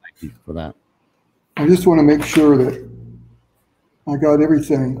right. Thank you for that. I just want to make sure that I got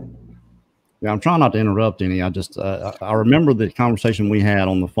everything. Yeah, I'm trying not to interrupt any. I remember the conversation we had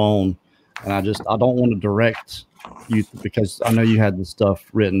on the phone, and I don't want to direct you because I know you had this stuff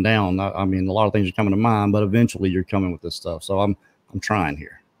written down. I mean, a lot of things are coming to mind, but eventually you're coming with this stuff. So I'm trying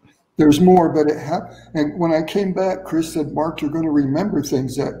here. There's more, but and when I came back, Chris said, Mark, you're going to remember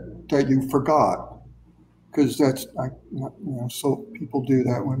things that you forgot. Because so people do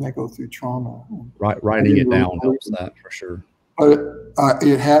that when they go through trauma. Right, writing it down helps that for sure. But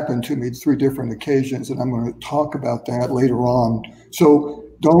it happened to me 3 different occasions, and I'm going to talk about that later on. So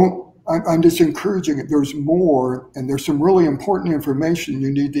I'm just encouraging it. There's more, and there's some really important information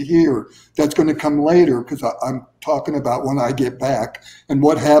you need to hear that's going to come later, because I'm talking about when I get back and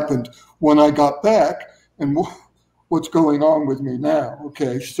what happened when I got back and what's going on with me now.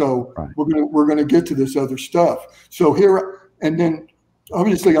 Okay, so right. we're gonna get to this other stuff. So here, and then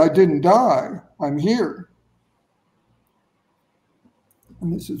obviously I didn't die. I'm here,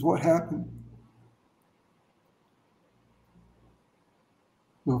 and this is what happened.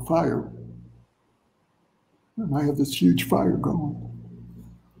 the fire. And I have this huge fire going.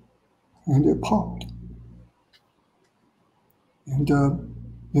 And it popped. And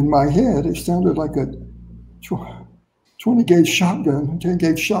in my head, it sounded like a 20 gauge shotgun. A 10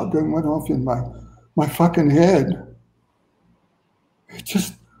 gauge shotgun went off in my fucking head. It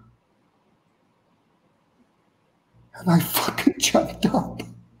just, and I fucking jumped up.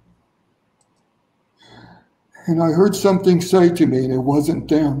 And I heard something say to me, and it wasn't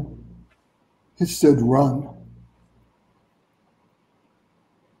them. It said, run.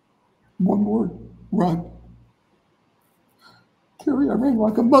 One word, run. Kerry, I ran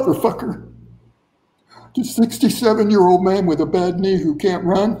like a motherfucker. Just 67-year-old man with a bad knee who can't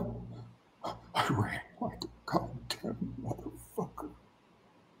run. I ran like a goddamn motherfucker.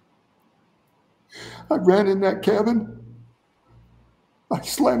 I ran in that cabin. I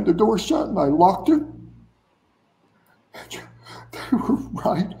slammed the door shut and I locked it. They were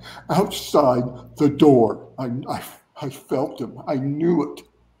right outside the door. I felt them. I knew it.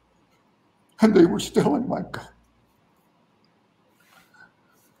 And they were still in my gut.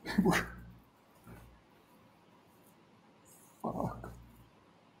 They were. Fuck.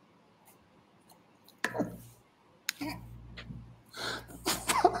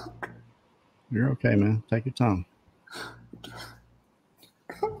 Fuck. You're okay, man. Take your time.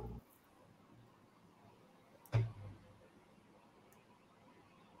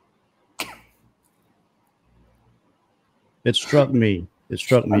 It struck me. It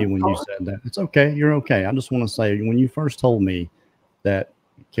struck me when you said that. It's okay. You're okay. I just want to say, when you first told me that,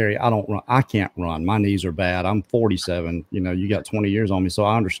 Kerry, I don't run. I can't run. My knees are bad. I'm 47. You know, you got 20 years on me. So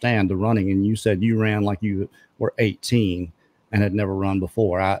I understand the running. And you said you ran like you were 18 and had never run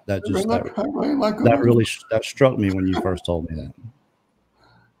before. That really struck me when you first told me that.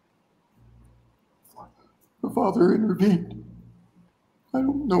 The Father intervened. I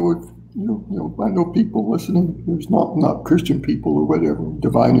don't know if you know. I know people listening. There's not Christian people or whatever.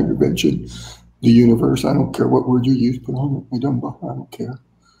 Divine intervention, the universe. I don't care what word you use. Put on it. I don't care.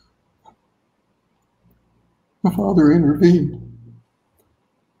 The Father intervened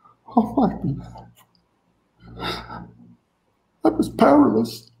on my behalf. I was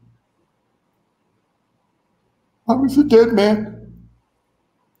powerless. I was a dead man.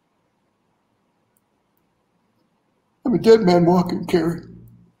 I'm a dead man walking, Kerry.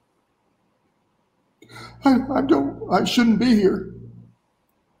 I shouldn't be here.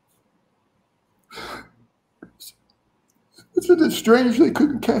 Isn't it strange they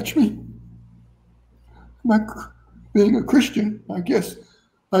couldn't catch me? Being a Christian, I guess,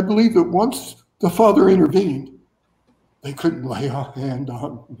 I believe that once the Father intervened, they couldn't lay a hand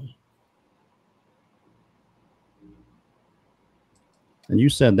on me. And you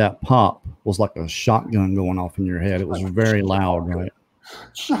said that pop was like a shotgun going off in your head. It was very loud, right?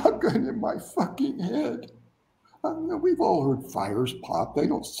 Shotgun in my fucking head. I mean, we've all heard fires pop. They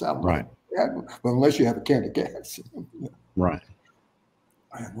don't sound right. Like that, well, unless you have a can of gas. Right.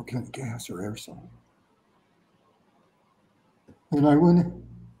 I had no can of gas or aerosol. And I went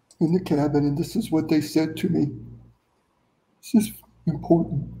in the cabin, and this is what they said to me. This is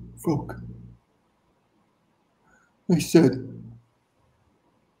important, folk. They said,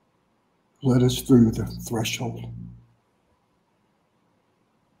 let us through the threshold.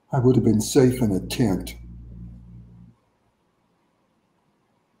 I would have been safe in a tent.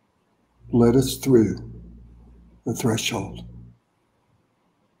 Let us through the threshold.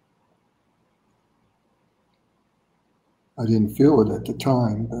 I didn't feel it at the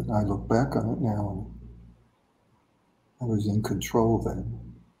time, but I look back on it now, and I was in control then.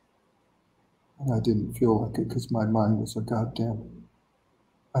 And I didn't feel like it because my mind was a goddamn.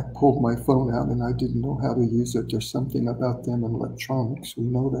 I pulled my phone out and I didn't know how to use it. There's something about them and electronics. We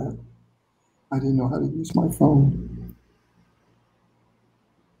know that. I didn't know how to use my phone.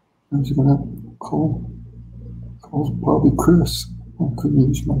 I was going to call probably Chris. I couldn't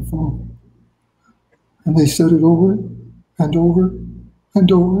use my phone. And they said it over and over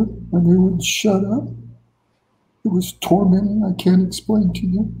and over, and they wouldn't shut up. It was tormenting. I can't explain to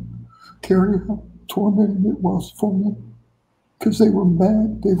you, Kerry, how tormenting it was for me. Because they were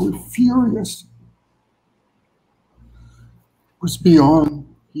mad, they were furious. It was beyond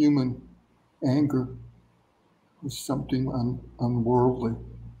human anger. It was something unworldly.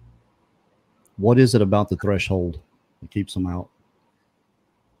 What is it about the threshold that keeps them out?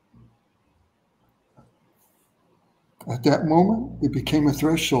 At that moment, it became a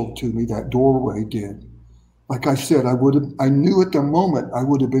threshold to me. That doorway did. Like I said, I knew at the moment I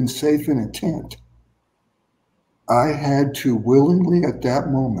would have been safe in a tent. I had to willingly at that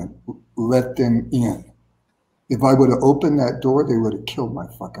moment let them in. If I would have opened that door, they would have killed my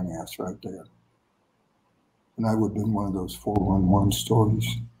fucking ass right there. And I would have been one of those 411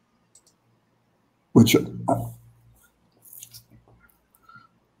 stories. Which, the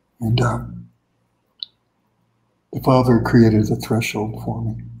Father created a threshold for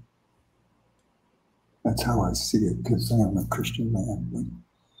me. That's how I see it, because I'm a Christian man.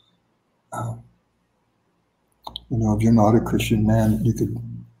 But, you know, if you're not a Christian man, you could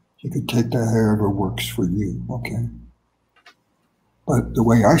take that however works for you, okay? But the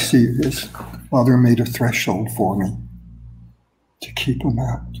way I see it is, Father made a threshold for me to keep him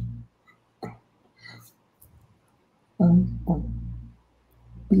out. I'm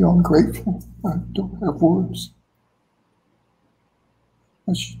beyond grateful. I don't have words.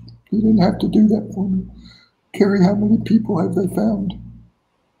 He didn't have to do that for me. Kerry, how many people have they found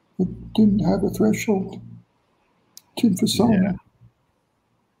that didn't have a threshold? Tim Fasoni. Yeah.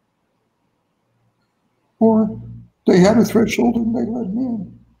 Or they had a threshold and they let him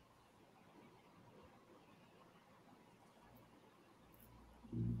in.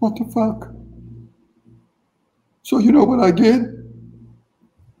 What the fuck? So you know what I did?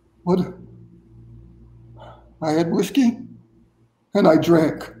 What? I had whiskey and I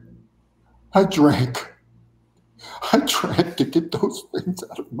drank. I drank to get those things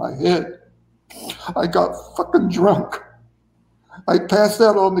out of my head. I got fucking drunk. I passed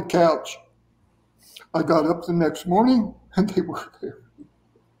out on the couch. I got up the next morning and they were there.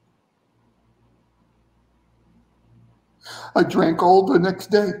 I drank all the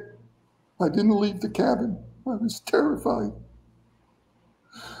next day. I didn't leave the cabin. I was terrified.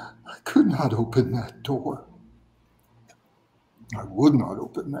 I could not open that door. I would not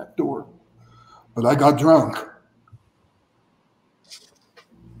open that door. But I got drunk.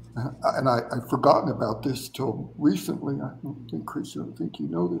 And I've forgotten about this till recently. I don't think, Chris, I don't think you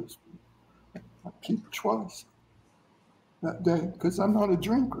know this. I peaked twice that day because I'm not a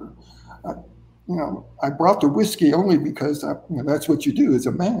drinker. I brought the whiskey only because that's what you do as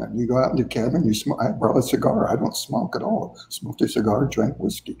a man. You go out in the cabin, you smoke. I brought a cigar. I don't smoke at all. Smoked a cigar, drank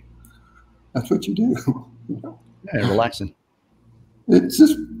whiskey. That's what you do. You know? Yeah, relaxing. It's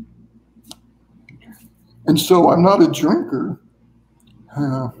just, and so I'm not a drinker.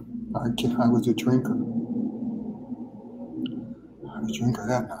 I was a drinker. I was a drinker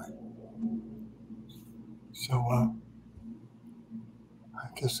that night. So I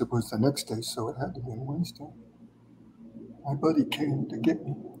guess it was the next day, so it had to be Wednesday. My buddy came to get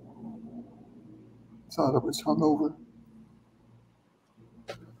me. Thought I was hungover.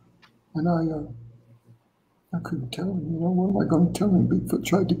 And I couldn't tell him, what am I going to tell him? Bigfoot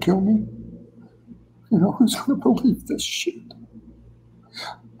tried to kill me? Who's going to believe this shit?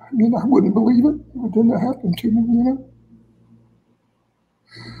 I mean, I wouldn't believe it. It didn't happen to me,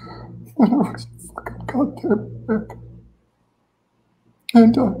 When I fucking got there back.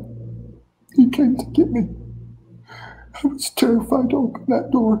 And he came to get me. I was terrified to open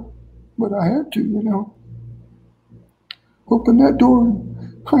that door, but I had to, Open that door.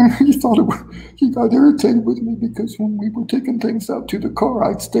 He got irritated with me because when we were taking things out to the car,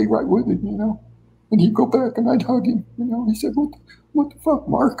 I'd stay right with him, And he'd go back and I'd hug him, He said, what the fuck,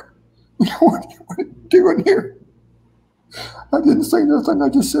 Mark? What are you doing here? I didn't say nothing. I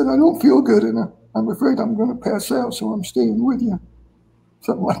just said, I don't feel good and I'm afraid I'm going to pass out, so I'm staying with you.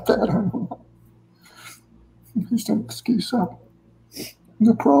 Something like that. I don't know. Just an excuse up.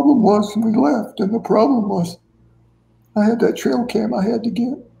 The problem was we left, and the problem was I had that trail cam I had to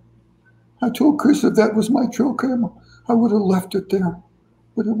get. I told Chris if that was my trail cam, I would have left it there,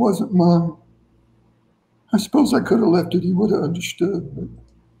 but it wasn't mine. I suppose I could have left it. He would have understood. But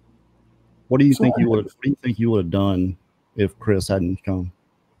what do you think you would? What do you think you would have done if Chris hadn't come?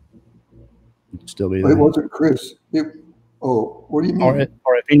 You'd still be there. It wasn't Chris. What do you mean?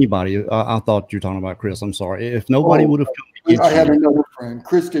 Or if anybody? I thought you were talking about Chris. I'm sorry. If nobody would have come to get I had another friend.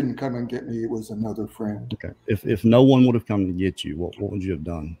 Chris didn't come and get me. It was another friend. Okay. If no one would have come to get you, what would you have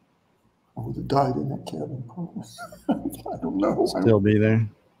done? I would have died in that cabin. I don't know. Still be there?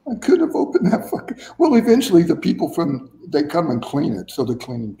 I could have opened that fucking. Well, eventually the people they come and clean it, so the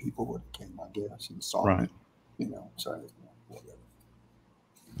cleaning people would have came, I guess, and saw right. me. So whatever.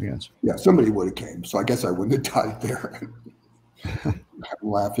 Yes. Yeah, somebody would have came, so I guess I wouldn't have died there. I'm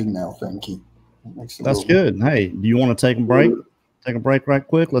laughing now. Thank you. That's good. Hey, do you want to take a break? Take a break right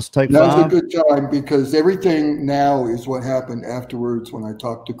quick. Let's take Now's 5. a good time because everything now is what happened afterwards when I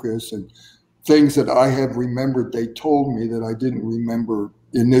talked to Chris and things that I have remembered. They told me that I didn't remember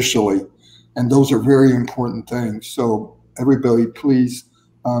initially, and those are very important things. So everybody, please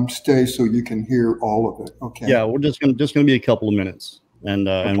stay so you can hear all of it. Okay. Yeah, we're just gonna be a couple of minutes. and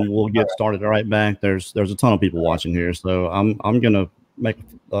we'll get started right back. There's a ton of people watching here, so I'm gonna make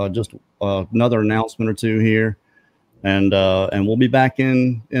just another announcement or two here, and we'll be back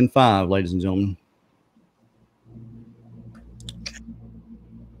in 5, ladies and gentlemen.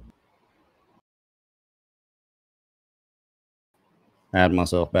 Add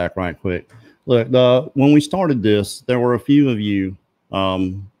myself back right quick. Look, when we started this, there were a few of you.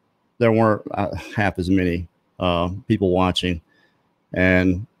 There weren't half as many people watching,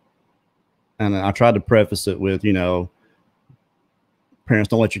 and I tried to preface it with, you know, parents,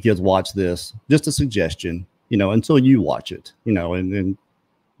 don't let your kids watch this. Just a suggestion, you know, until you watch it, you know, and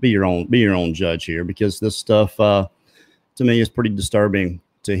be your own judge here, because this stuff to me is pretty disturbing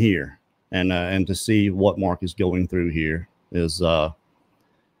to hear, and to see what Mark is going through here is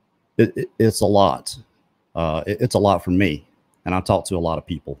it's a lot. It's a lot for me, and I talk to a lot of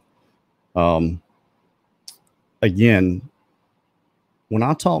people. Again, when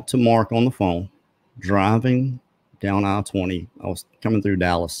I talked to Mark on the phone, driving down I-20, I was coming through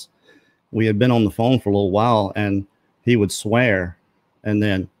Dallas. We had been on the phone for a little while, and he would swear and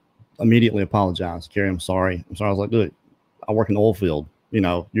then immediately apologize. Kerry, I'm sorry. I was like, look, I work in the oil field. You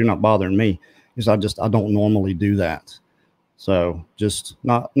know, you're not bothering me. He said, I don't normally do that. So just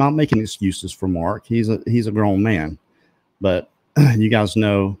not making excuses for Mark. He's a grown man, but you guys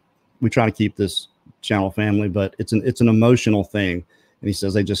know we try to keep this channel family, but it's an emotional thing. And he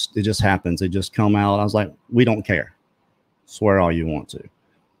says it just happens. They just come out. I was like, we don't care. Swear all you want to.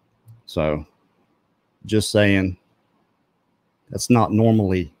 So just saying, that's not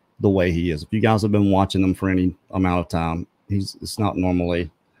normally the way he is. If you guys have been watching them for any amount of time, it's not normally.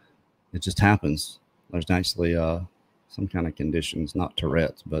 It just happens. There's actually some kind of conditions, not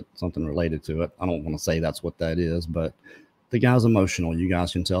Tourette's, but something related to it. I don't want to say that's what that is, but the guy's emotional. You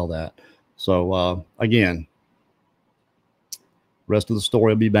guys can tell that. So again, rest of the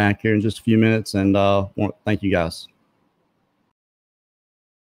story will be back here in just a few minutes, and thank you guys.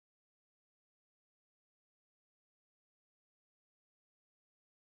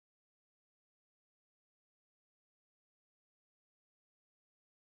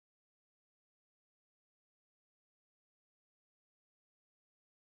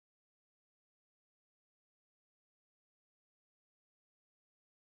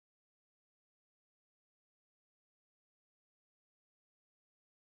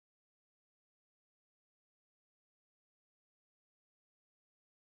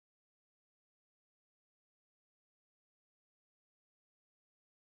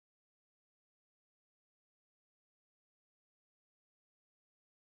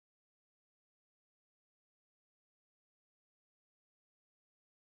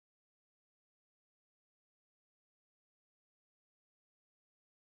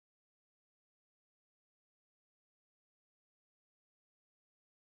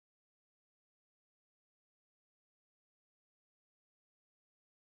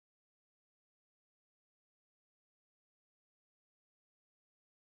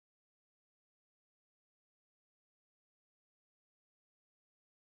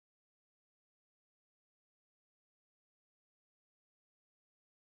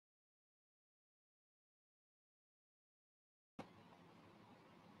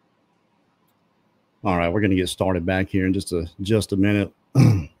 All right, we're going to get started back here in just a minute.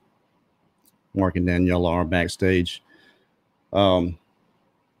 Mark and Daniela are backstage. Real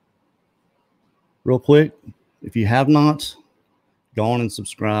quick, if you have not gone and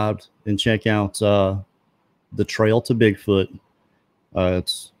subscribed and check out the Trail to Bigfoot,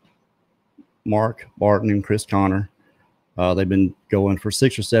 it's Mark, Barton, and Chris Connor. They've been going for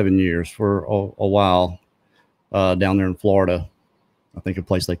 6 or 7 years, for a while, down there in Florida. I think a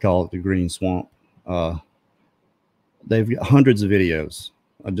place they call it the Green Swamp. They've got hundreds of videos,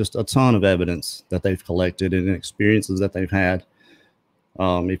 just a ton of evidence that they've collected and experiences that they've had.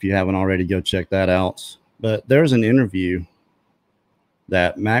 If you haven't already, go check that out. But there's an interview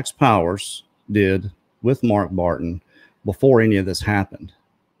that Max Powers did with Mark Barton before any of this happened.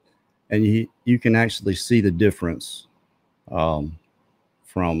 And you can actually see the difference from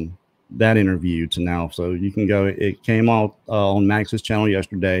that interview to now. So you can go, it came out on Max's channel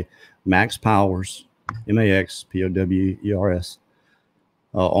yesterday, Max Powers, MAXPOWERS,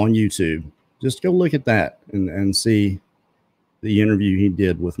 on YouTube. Just go look at that and see the interview he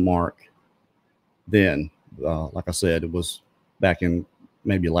did with Mark then. Like I said, it was back in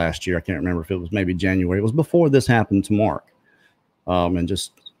maybe last year. I can't remember if it was maybe January. It was before this happened to Mark. And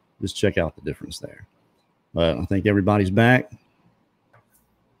just check out the difference there. But I think everybody's back.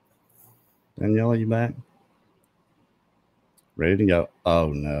 Daniela, you back? Ready to go? Oh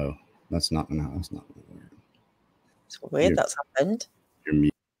no, that's not gonna work. It's weird that's happened. You're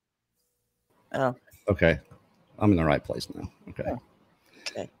mute. Oh, Okay. I'm in the right place now. Okay. Oh,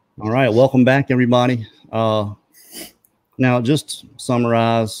 okay. All right. Welcome back, everybody. Now, just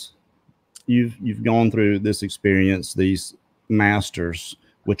summarize. You've gone through this experience, these masters,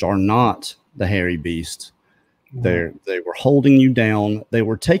 which are not the hairy beast. They were holding you down. They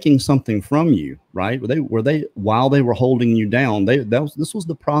were taking something from you, right? Were they while they were holding you down? This was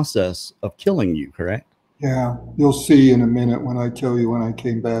the process of killing you, correct? Yeah, you'll see in a minute when I tell you when I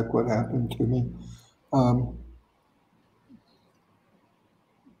came back what happened to me.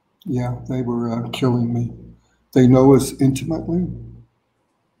 Yeah, they were killing me. They know us intimately.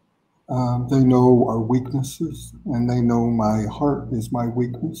 They know our weaknesses, and they know my heart is my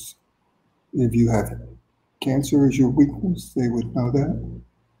weakness. If you have cancer as your weakness, they would know that.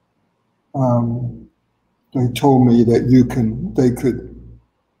 They told me that they could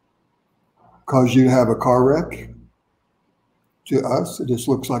cause you to have a car wreck. To us, it just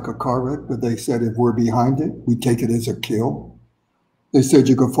looks like a car wreck, but they said if we're behind it, we take it as a kill. They said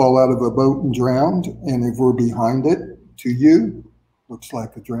you could fall out of a boat and drown, and if we're behind it, to you, looks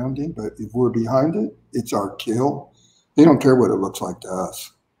like a drowning, but if we're behind it, it's our kill. They don't care what it looks like to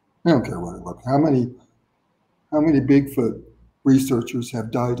us. They don't care what it looks like. How many Bigfoot researchers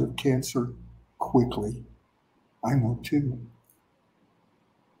have died of cancer quickly? I know two.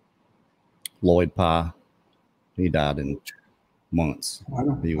 Lloyd Pye, he died in months. I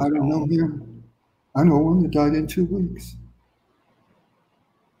don't know him. I know one that died in 2 weeks.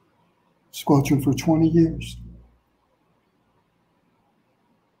 Squatching for 20 years.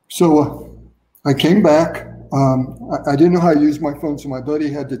 So I came back. I didn't know how to use my phone, so my buddy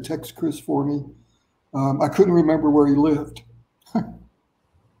had to text Chris for me. I couldn't remember where he lived.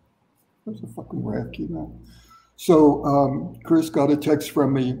 There's a fucking wreck, you know. So Chris got a text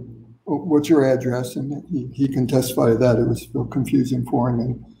from me. What's your address? And he can testify to that. It was real confusing for him.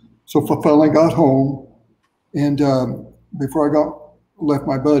 And so I finally got home. And before I left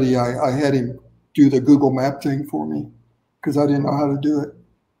my buddy, I had him do the Google Map thing for me because I didn't know how to do it.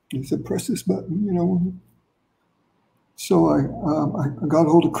 He said, press this button, you know. So I got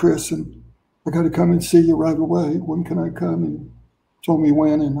hold of Chris and I got to come and see you right away. When can I come? And told me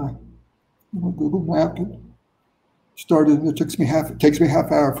when, and I Google Map it. Started. It takes me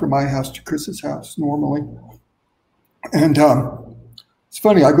half hour from my house to Chris's house normally. And it's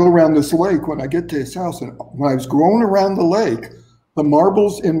funny. I go around this lake when I get to his house, and when I was going around the lake, the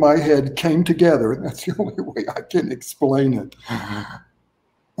marbles in my head came together. And that's the only way I can explain it.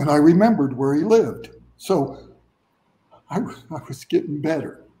 And I remembered where he lived. So I was getting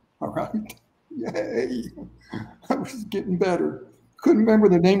better. All right. Yay. I was getting better. Couldn't remember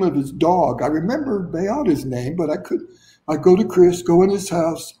the name of his dog. I remembered Beata's name, but I go to Chris, go in his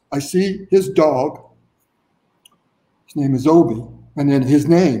house. I see his dog. His name is Obi. And then his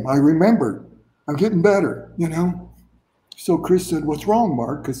name, I remembered. I'm getting better, you know. So Chris said, what's wrong,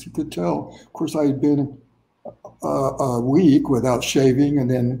 Mark? Because he could tell. Of course, I had been a week without shaving, and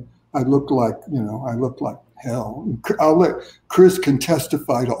then I looked like hell. I'll let Chris can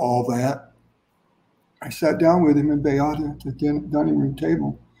testify to all that. I sat down with him in Beata at the dining room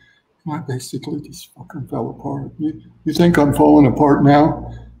table, and I basically just fucking fell apart. You think I'm falling apart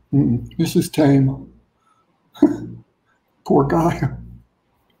now? This is tame. Poor guy.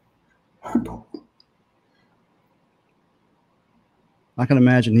 I can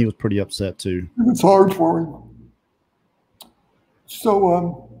imagine he was pretty upset too. It's hard for him.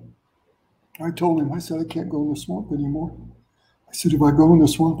 So I told him, I said, I can't go in the swamp anymore. I said, if I go in the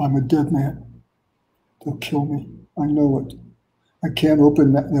swamp, I'm a dead man. They'll kill me. I know it. I can't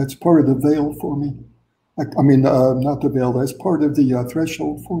open that. That's part of the veil for me. I mean, not the veil. That's part of the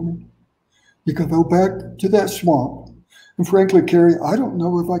threshold for me. You can go back to that swamp. And frankly, Kerry, I don't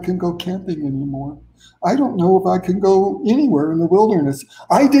know if I can go camping anymore. I don't know if I can go anywhere in the wilderness.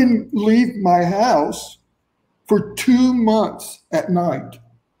 I didn't leave my house for 2 months at night.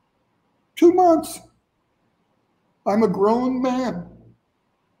 2 months. I'm a grown man.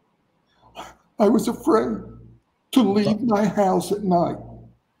 I was afraid to leave my house at night.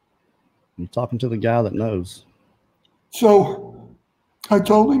 You're talking to the guy that knows. So I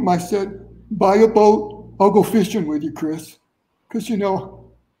told him, I said, buy a boat. I'll go fishing with you, Chris. Because, you know,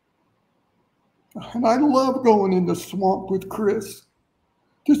 and I love going in the swamp with Chris.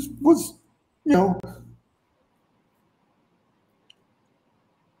 This was, you know.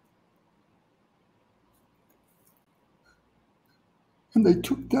 And they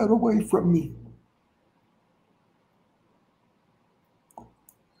took that away from me.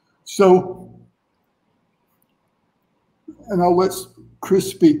 So, and I'll let Chris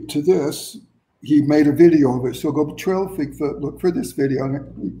speak to this. he made a video of it. So go to Trail to Bigfoot, look for this video,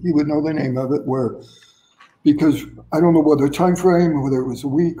 and he would know the name of it. Because I don't know whether time frame, whether it was a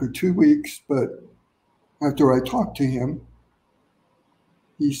week or 2 weeks, but after I talked to him,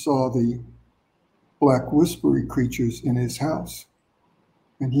 he saw the black whispery creatures in his house,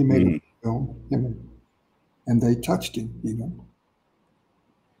 and he made a film, and they touched him,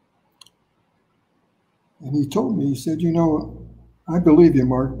 And he told me, he said, I believe you,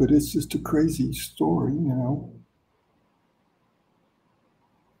 Mark, but it's just a crazy story,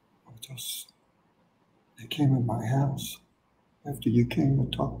 They came in my house after you came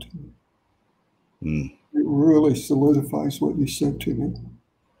and talked to me. It really solidifies what you said to me.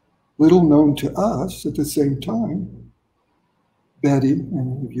 Little known to us at the same time, Betty,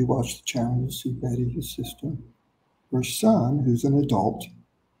 and if you watch the channel, you see Betty, his sister, her son, who's an adult,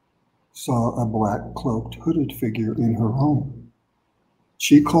 saw a black cloaked hooded figure in her home.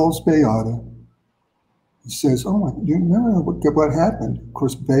 She calls Beata and says, oh, you remember what happened? Of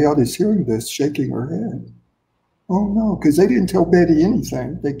course, Beata is hearing this, shaking her head. Oh no, because they didn't tell Betty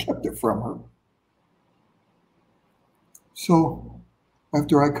anything. They kept it from her. So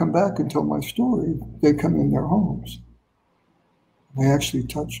after I come back and tell my story, they come in their homes. They actually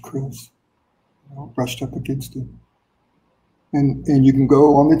touched Chris, brushed up against him. And you can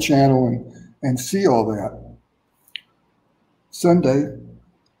go on the channel and see all that. Sunday,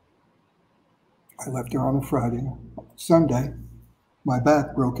 I left there on a Friday. Sunday, my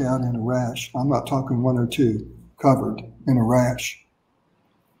back broke out in a rash. I'm not talking 1 or 2, covered in a rash.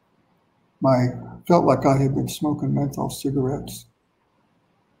 Felt like I had been smoking menthol cigarettes.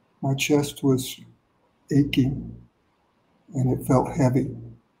 My chest was aching and it felt heavy.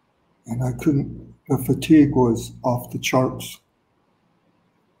 And the fatigue was off the charts.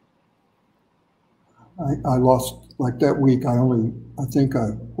 I lost, like that week, I think I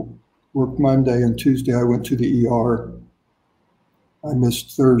worked Monday and Tuesday I went to the ER. I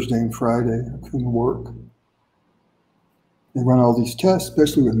missed Thursday and Friday. I couldn't work. They run all these tests,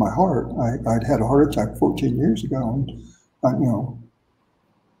 especially with my heart. I'd had a heart attack 14 years ago. And,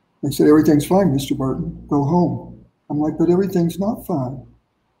 they said, everything's fine, Mr. Barton, go home. I'm like, but everything's not fine.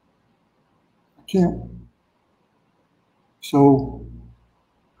 I can't. So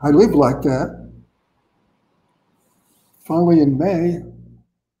I lived like that. Finally in May,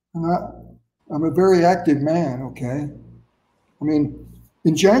 and I'm a very active man, okay? I mean,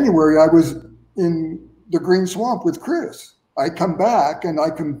 in January, I was in the Green Swamp with Chris. I come back and I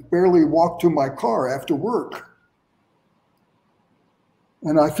can barely walk to my car after work.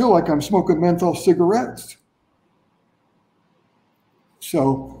 And I feel like I'm smoking menthol cigarettes.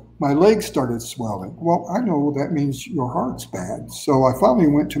 So my legs started swelling. Well, I know that means your heart's bad. So I finally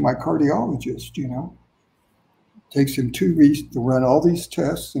went to my cardiologist, Takes him 2 weeks to run all these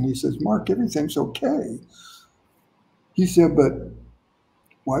tests. And he says, Mark, everything's okay. He said, but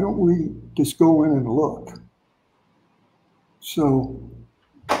why don't we just go in and look? So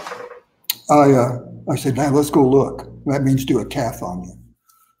I said, now let's go look. That means do a cath on you.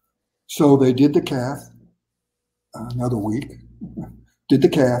 So they did the cath, another week, did the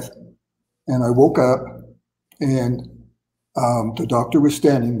cath, and I woke up and the doctor was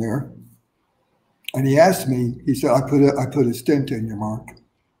standing there and he asked me, he said, I put a stent in you, Mark.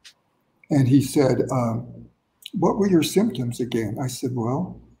 And he said, what were your symptoms again? I said,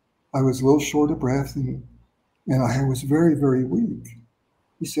 well, I was a little short of breath and I was very, very weak.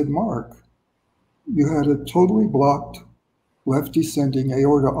 He said, Mark, you had a totally blocked left descending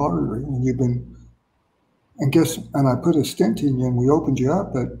aorta artery and and I put a stent in you and we opened you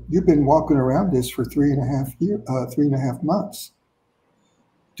up, but you've been walking around this for 3.5 months.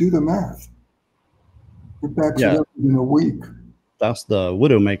 Do the math. Your back's up in a week. That's the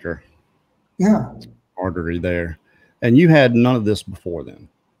widowmaker. Yeah. Artery there. And you had none of this before then?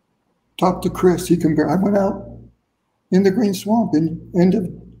 Talk to Chris. I went out in the Green Swamp in end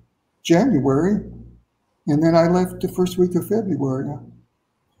of January, and then I left the first week of February.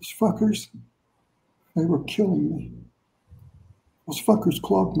 Those fuckers, they were killing me. Those fuckers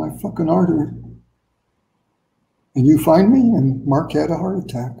clogged my fucking artery. And you find me, and Mark had a heart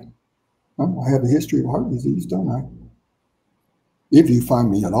attack. I have a history of heart disease, don't I? If you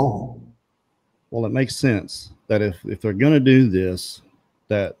find me at all. Well, it makes sense that if they're going to do this,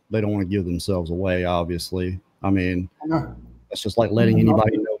 that they don't want to give themselves away, obviously. I mean, it's just like letting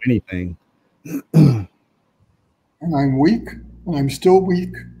anybody know anything. And I'm weak, and I'm still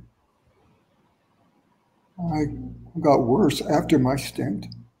weak. I got worse after my stent.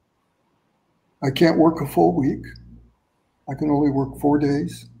 I can't work a full week. I can only work 4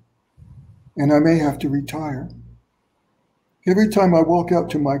 days, and I may have to retire. Every time I walk out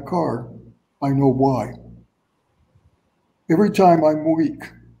to my car, I know why. Every time I'm weak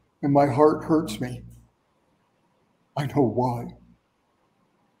and my heart hurts me, I know why.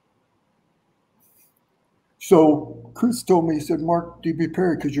 So Chris told me, he said, Mark, do you be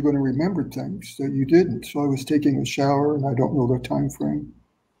prepared because you're going to remember things that you didn't. So I was taking a shower, and I don't know the time frame,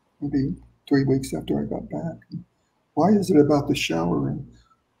 maybe 3 weeks after I got back. Why is it about the shower? And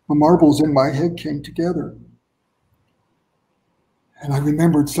the marbles in my head came together. And I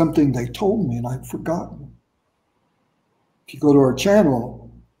remembered something they told me, and I'd forgotten. If you go to our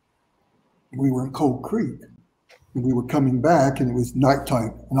channel, we were in Cold Creek, and we were coming back, and it was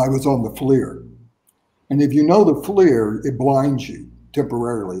nighttime, and I was on the FLIR. And if you know the FLIR, it blinds you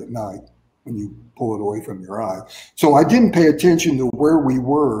temporarily at night when you pull it away from your eye. So I didn't pay attention to where we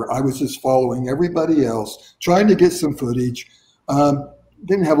were. I was just following everybody else, trying to get some footage.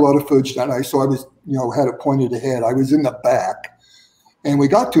 Didn't have a lot of footage that night, so I was, had it pointed ahead. I was in the back, and we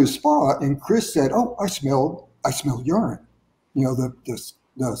got to a spot, and Chris said, "Oh, I smell urine, the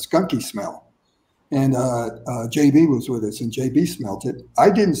skunky smell." And JB was with us, and JB smelled it.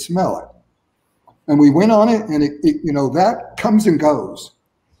 I didn't smell it. And we went on it, and it that comes and goes.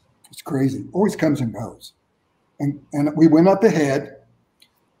 It's crazy. Always comes and goes. And we went up ahead,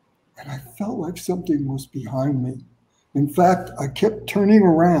 and I felt like something was behind me. In fact, I kept turning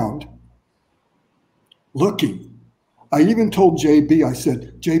around, looking. I even told JB, I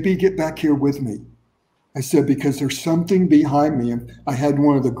said, JB, get back here with me. I said, because there's something behind me. And I had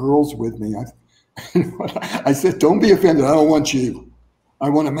one of the girls with me. I said, don't be offended. I don't want you. I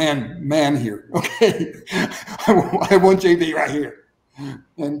want a man here, okay? I want JB right here.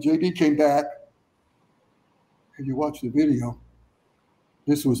 And JB came back. If you watch the video,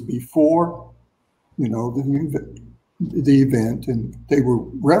 this was before, the event, and they were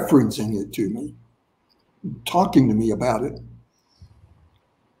referencing it to me, talking to me about it.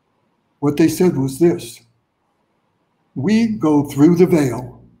 What they said was this: we go through the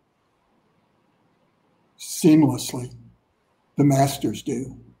veil seamlessly. The masters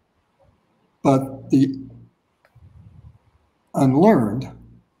do. But the unlearned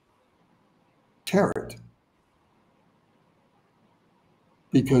tear it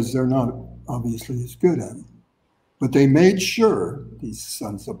because they're not obviously as good at it. But they made sure, these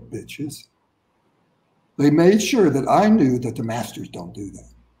sons of bitches, they made sure that I knew that the masters don't do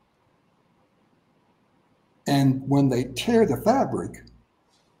that. And when they tear the fabric,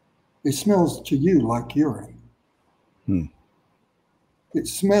 it smells to you like urine. It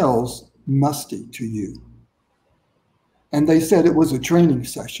smells musty to you. And they said it was a training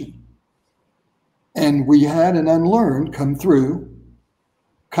session. And we had an unlearned come through,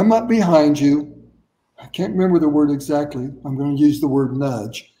 come up behind you. I can't remember the word exactly. I'm going to use the word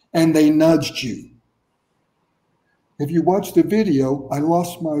nudge. And they nudged you. If you watch the video, I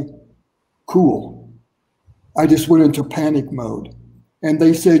lost my cool. I just went into panic mode. And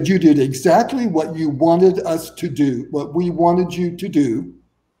they said, you did exactly what you wanted us to do, what we wanted you to do.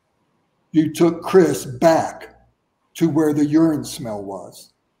 You took Chris back to where the urine smell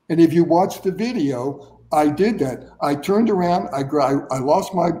was. And if you watch the video, I did that. I turned around, I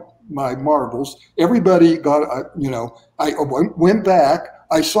lost my marbles. Everybody got, I went back.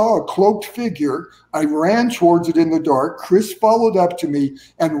 I saw a cloaked figure. I ran towards it in the dark. Chris followed up to me,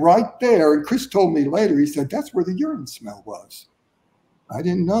 and right there, and Chris told me later, he said, that's where the urine smell was. I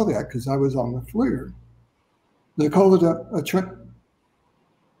didn't know that because I was on the FLIR. They call it a trip.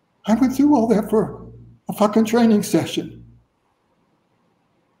 I went through all that for a fucking training session.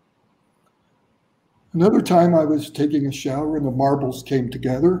 Another time I was taking a shower and the marbles came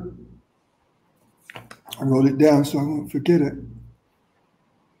together. I wrote it down so I won't forget it.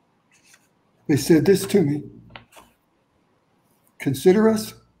 They said this to me: consider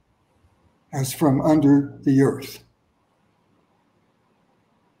us as from under the earth.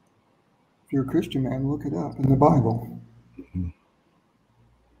 If you're a Christian man, look it up in the Bible.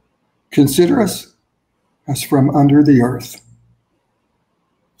 Consider us as from under the earth.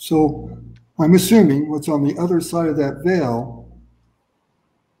 So I'm assuming what's on the other side of that veil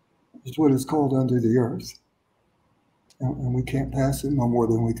is what is called under the earth. And we can't pass it no more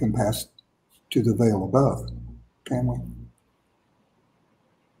than we can pass to the veil above, can we?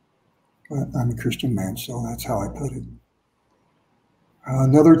 But I'm a Christian man, so that's how I put it.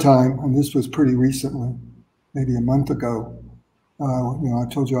 Another time, and this was pretty recently, maybe a month ago, I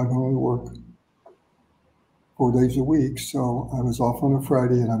told you I can only work 4 days a week. So I was off on a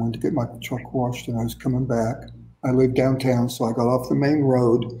Friday and I went to get my truck washed and I was coming back. I live downtown, so I got off the main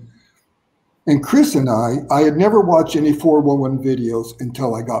road. And Chris and I had never watched any 411 videos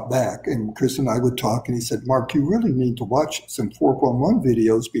until I got back. And Chris and I would talk and he said, Mark, you really need to watch some 411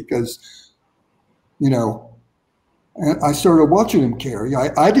 videos because you know. And I started watching them, Kerry.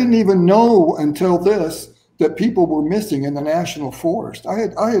 I didn't even know until this that people were missing in the national forest. I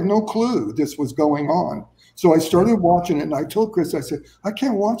had no clue this was going on. So I started watching it, and I told Chris, I said, I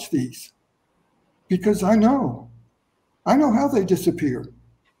can't watch these because I know how they disappear.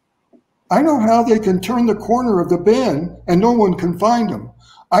 I know how they can turn the corner of the bend and no one can find them.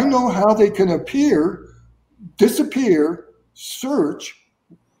 I know how they can appear, disappear, search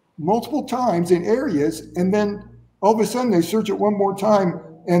multiple times in areas, and then all of a sudden they search it one more time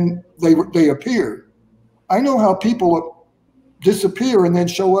and they appear. I know how people disappear and then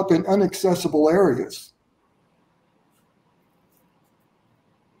show up in inaccessible areas.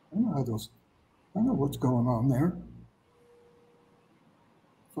 I know what's going on there.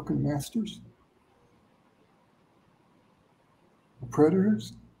 Fucking masters. The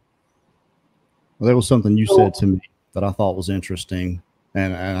predators. Well, there was something you said to me that I thought was interesting,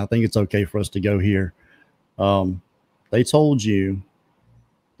 and I think it's okay for us to go here. They told you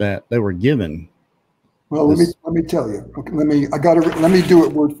that they were given. Well, let me tell you. Okay, let me do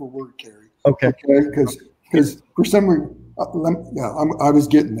it word for word, Kerry. Okay. Because for some reason, I was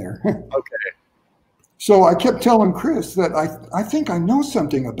getting there. Okay. So I kept telling Chris that I think I know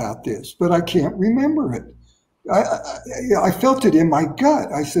something about this, but I can't remember it. I felt it in my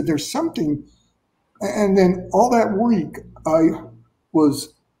gut. I said, there's something. And then all that week, I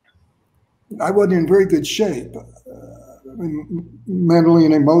wasn't in very good shape, mentally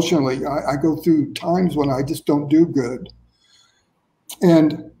and emotionally. I go through times when I just don't do good.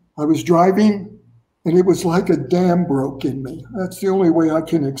 And I was driving, and it was like a dam broke in me. That's the only way I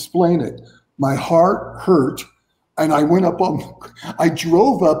can explain it. My heart hurt, and I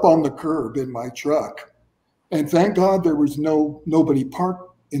drove up on the curb in my truck. And thank God there was nobody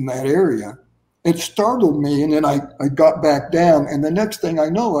parked in that area. It startled me, and then I got back down, and the next thing I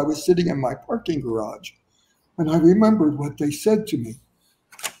know, I was sitting in my parking garage, and I remembered what they said to me.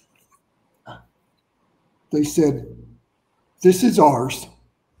 They said, "This is ours.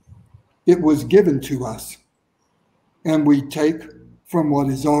 It was given to us, and we take from what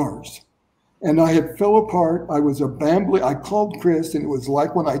is ours." And I had fell apart. I was a bambling. I called Chris, and it was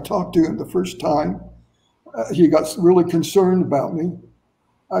like when I talked to him the first time. He got really concerned about me.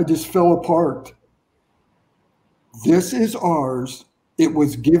 I just fell apart. This is ours. It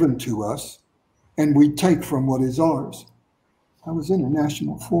was given to us, and we take from what is ours. I was in a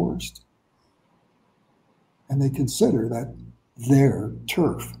national forest, and they consider that their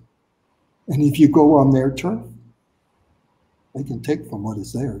turf. And if you go on their turf, they can take from what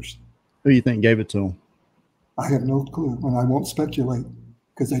is theirs. Who do you think gave it to them? I have no clue, and I won't speculate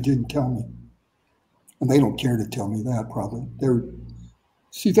because they didn't tell me. And they don't care to tell me that, probably.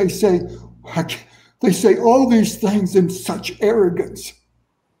 They say all these things in such arrogance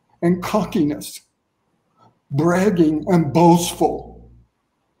and cockiness, bragging and boastful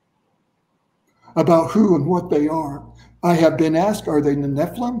about who and what they are. I have been asked, are they the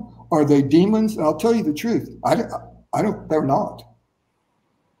Nephilim? Are they demons? And I'll tell you the truth. They're not.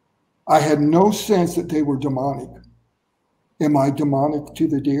 I had no sense that they were demonic. Am I demonic to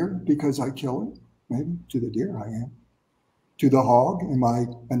the deer because I kill it? Maybe to the deer I am. To the hog, am I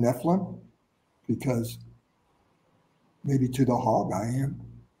a Nephilim? Because maybe to the hog I am.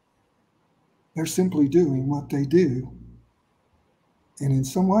 They're simply doing what they do. And in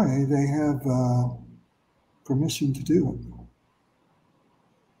some way, they have permission to do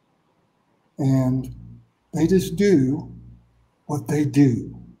it. And they just do what they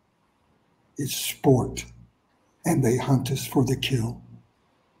do. It's sport. And they hunt us for the kill.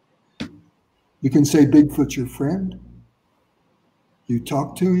 You can say Bigfoot's your friend. You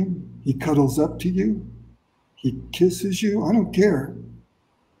talk to him. He cuddles up to you. He kisses you. I don't care.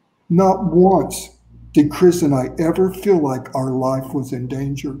 Not once did Chris and I ever feel like our life was in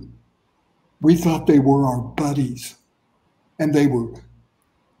danger. We thought they were our buddies. And they were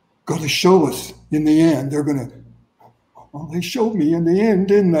going to show us in the end. Well, they showed me in the end,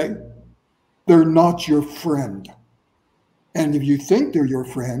 didn't they? They're not your friend. And if you think they're your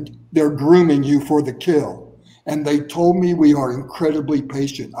friend, they're grooming you for the kill. And they told me we are incredibly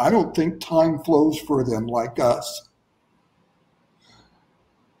patient. I don't think time flows for them like us.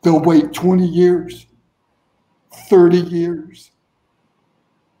 They'll wait 20 years, 30 years.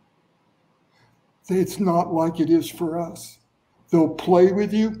 It's not like it is for us. They'll play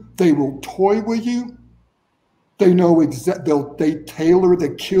with you. They will toy with you. They know they tailor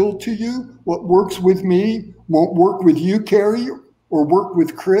the kill to you. What works with me won't work with you, Kerry, or work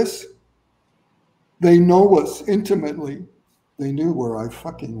with Chris. They know us intimately. They knew where I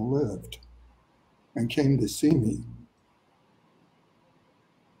fucking lived and came to see me.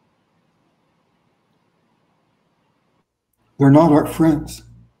 They're not our friends.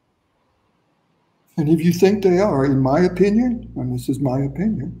 And if you think they are, in my opinion, and this is my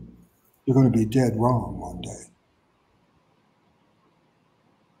opinion, you're going to be dead wrong one day.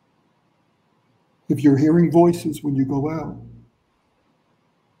 If you're hearing voices when you go out,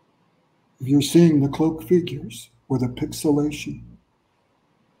 if you're seeing the cloaked figures or the pixelation,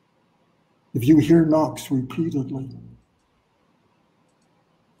 if you hear knocks repeatedly,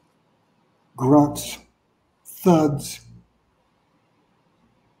 grunts, thuds,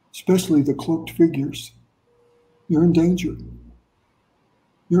 especially the cloaked figures, you're in danger.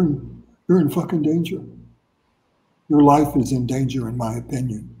 You're in fucking danger. Your life is in danger, in my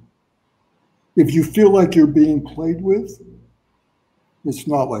opinion. If you feel like you're being played with, it's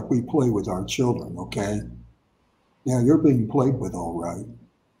not like we play with our children, okay? Yeah, you're being played with, all right.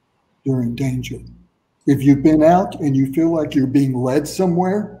 You're in danger. If you've been out and you feel like you're being led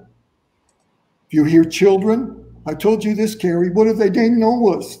somewhere, if you hear children, I told you this, Kerry, what do they know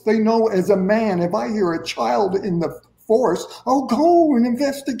us? They know as a man, if I hear a child in the forest, I'll go and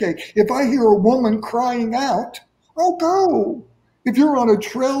investigate. If I hear a woman crying out, I'll go. If you're on a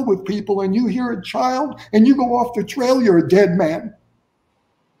trail with people and you hear a child and you go off the trail, you're a dead man.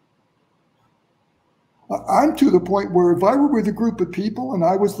 I'm to the point where if I were with a group of people and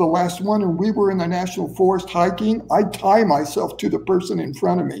I was the last one and we were in the national forest hiking, I'd tie myself to the person in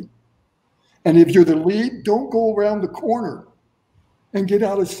front of me. And if you're the lead, don't go around the corner and get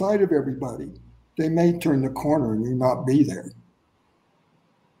out of sight of everybody. They may turn the corner and you not be there.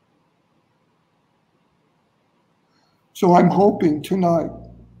 So I'm hoping tonight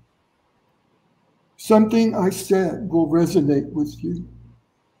something I said will resonate with you.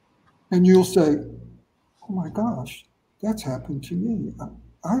 And you'll say, oh my gosh, that's happened to me.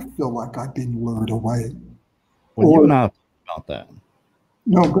 I feel like I've been lured away. Well, you and I have talked about that.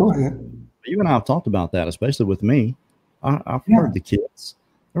 No, go ahead. You and I have talked about that, especially with me. I've heard the kids.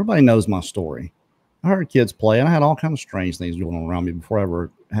 Everybody knows my story. I heard kids play, and I had all kinds of strange things going on around me before I ever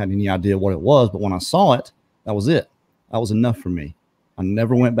had any idea what it was. But when I saw it, that was it. That was enough for me. I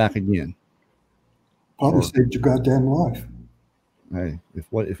never went back again. Probably saved your goddamn life. Hey,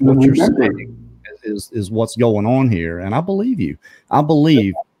 if what you're saying is what's going on here, and I believe you. I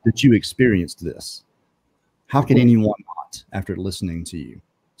believe that you experienced this. How could anyone not after listening to you?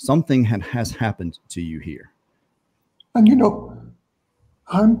 Something has happened to you here. And you know,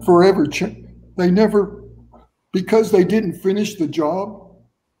 I'm forever they never, because they didn't finish the job,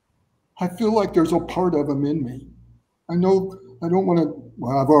 I feel like there's a part of them in me. I know I don't want to,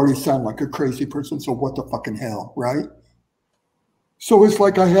 well, I've already sounded like a crazy person, so what the fucking hell, right? So it's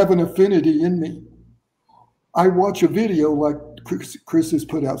like I have an affinity in me. I watch a video like Chris has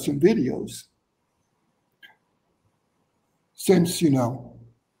put out some videos. Since, you know,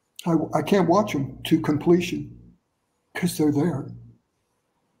 I can't watch them to completion because they're there.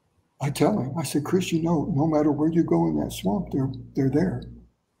 I tell him, I said, Chris, you know, no matter where you go in that swamp, they're there.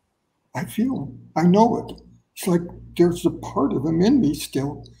 I feel them. I know it. It's like there's a part of them in me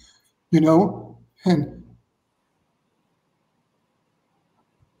still, you know, and,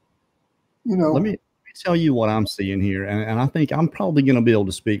 you know. Let me tell you what I'm seeing here. And I think I'm probably going to be able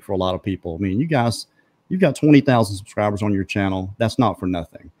to speak for a lot of people. I mean, you guys, you've got 20,000 subscribers on your channel. That's not for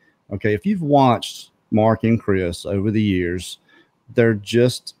nothing. Okay. If you've watched Mark and Chris over the years, they're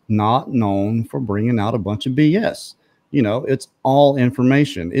just not known for bringing out a bunch of BS. You know, it's all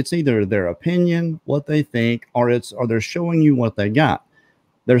information. It's either their opinion, what they think, or they're showing you what they got.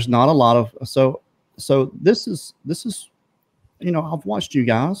 There's not a lot of, so this is, you know, I've watched you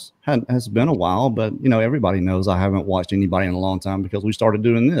guys. Has been a while, but you know, everybody knows I haven't watched anybody in a long time because we started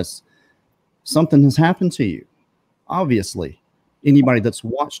doing this. Something has happened to you. Obviously, anybody that's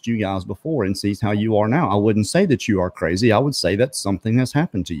watched you guys before and sees how you are now, I wouldn't say that you are crazy. I would say that something has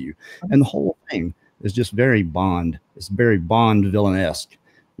happened to you. And the whole thing is just very Bond. It's very Bond villain-esque.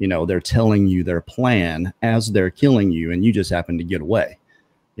 You know, they're telling you their plan as they're killing you, and you just happen to get away.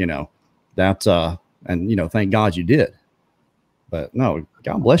 You know, that, and you know, thank God you did. But no,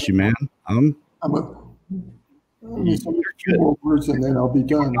 God bless you, man. You're good. Words and then I'll be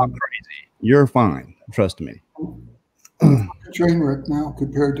done. You're not crazy. You're fine. Trust me. Train wreck now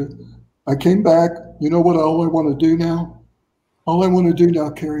compared to, I came back. You know what? All I want to do now? All I want to do now,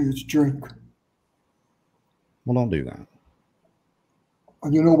 Kerry, is drink. Well, don't do that.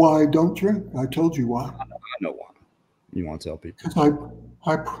 And you know why I don't drink? I told you why. I know why. You want to tell people? Because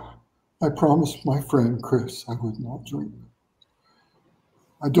I promised my friend Chris I would not drink.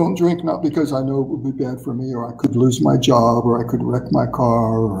 I don't drink not because I know it would be bad for me, or I could lose my job, or I could wreck my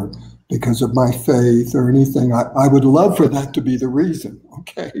car, or because of my faith or anything. I would love for that to be the reason,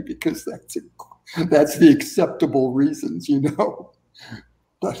 okay? Because that's That's the acceptable reasons, you know.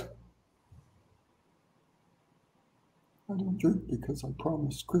 But I don't drink because I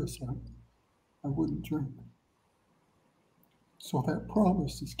promised Chris I wouldn't drink. So that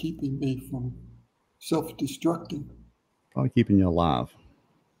promise is keeping me from self-destructing. Probably keeping you alive.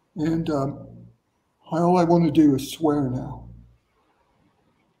 And all I want to do is swear now.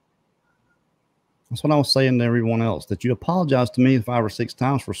 That's what I was saying to everyone else, that you apologize to me 5 or 6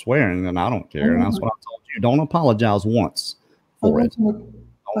 times for swearing, and I don't care. And that's what I told you. Don't apologize once for it.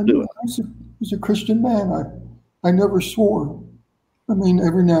 Don't do it. I was a Christian man. I never swore. I mean,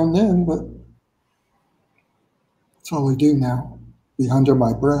 every now and then, but that's all I do now. Be under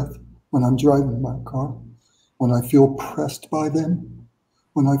my breath when I'm driving my car, when I feel pressed by them,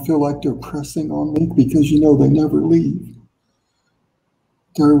 when I feel like they're pressing on me, because, you know, they never leave.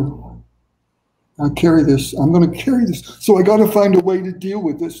 I carry this. I'm going to carry this. So I got to find a way to deal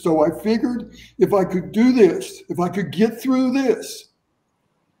with this. So I figured if I could do this, if I could get through this,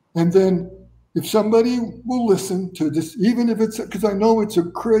 and then if somebody will listen to this, even if it's, because I know it's a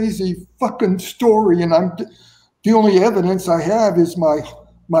crazy fucking story, and the only evidence I have is my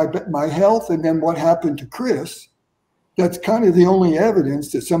health and then what happened to Chris. That's kind of the only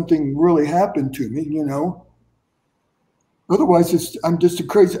evidence that something really happened to me, you know. Otherwise, I'm just a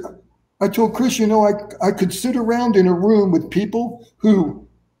crazy. I told Chris, you know, I could sit around in a room with people who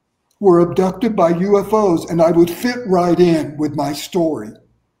were abducted by UFOs, and I would fit right in with my story.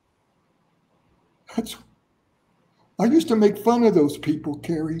 I used to make fun of those people,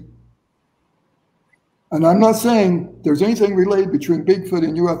 Kerry. And I'm not saying there's anything related between Bigfoot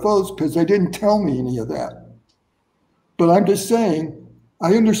and UFOs, because they didn't tell me any of that. But I'm just saying,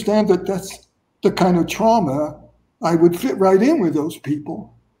 I understand that that's the kind of trauma. I would fit right in with those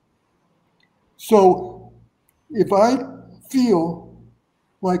people. So if I feel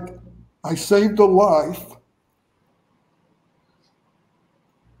like I saved a life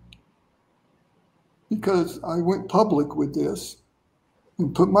because I went public with this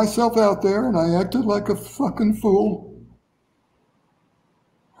and put myself out there and I acted like a fucking fool,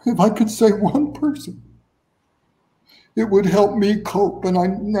 if I could say one person, it would help me cope.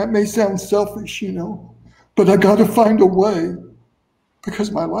 And that may sound selfish, you know, but I got to find a way.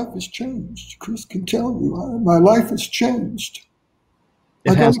 Because my life has changed. Chris can tell you, my life has changed.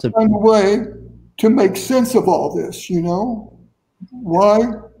 I got to find a way to make sense of all this, you know? Why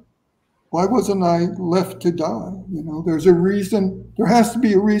wasn't I left to die? You know, there's a reason. There has to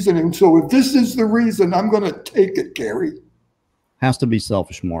be a reason. And so if this is the reason, I'm going to take it, Kerry. Has to be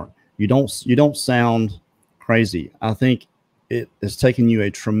selfish, Mark. You don't sound crazy. I think it has taken you a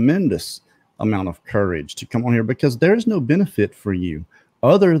tremendous amount of courage to come on here, because there's no benefit for you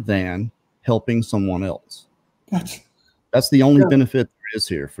other than helping someone else. That's the only benefit there is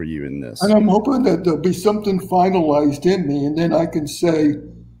here for you in this. And I'm hoping that there'll be something finalized in me, and then I can say,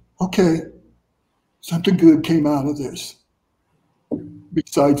 okay, something good came out of this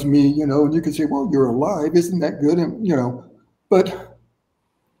besides me, you know. And you can say, well, you're alive, isn't that good? And, you know, but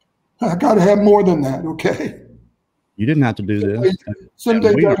I got to have more than that. Okay. You didn't have to do this. Some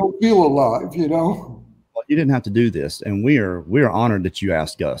days I don't feel alive, you know. Well, you didn't have to do this, and we're honored that you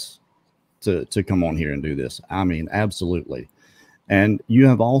asked us to come on here and do this. I mean, absolutely. And you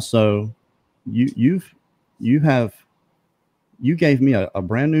have also you gave me a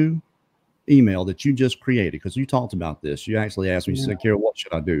brand new email that you just created, because you talked about this. You actually asked me, you said, Kerry, what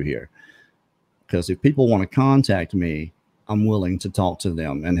should I do here? Because if people want to contact me, I'm willing to talk to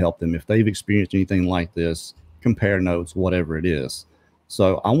them and help them if they've experienced anything like this. Compare notes, whatever it is.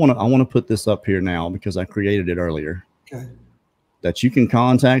 So I want to put this up here now, because I created it earlier. Okay. That you can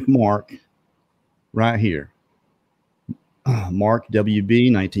contact Mark right here.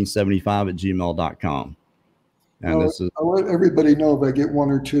 markwb1975@gmail.com. And this is, I'll let everybody know if I get one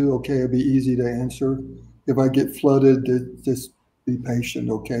or two, okay, it'll be easy to answer. If I get flooded, just be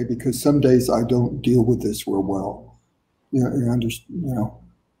patient, okay? Because some days I don't deal with this real well. You know,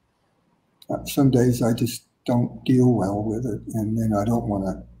 some days I just don't deal well with it, and then I don't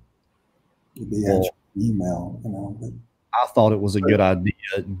want to be answering email, you know. But I thought it was a good idea,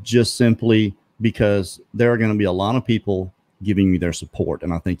 just simply because there are going to be a lot of people giving you their support,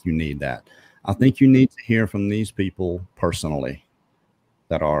 and I think you need that. I think you need to hear from these people personally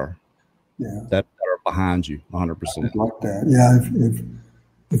that are behind you 100%. Like that, yeah.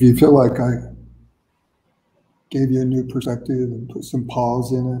 If you feel like I gave you a new perspective and put some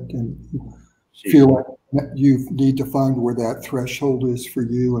pause in it, and feel like you need to find where that threshold is for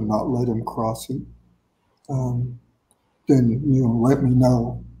you and not let him cross it, then, you know, let me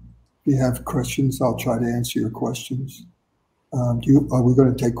know. If you have questions, I'll try to answer your questions. Are we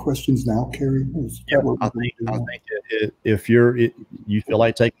going to take questions now, Kerry? Yeah, I think if you feel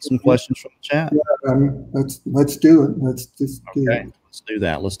like taking some questions from the chat. Yeah, let's do it. Let's just do it. Let's do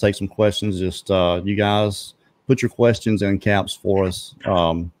that. Let's take some questions. Just you guys put your questions in caps for us.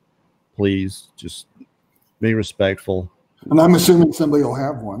 Please just be respectful. And I'm assuming somebody will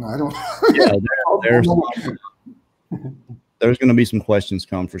have one. I don't. Yeah, there's going to be some questions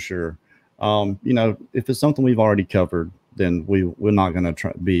come for sure. You know, if it's something we've already covered, then we're not going to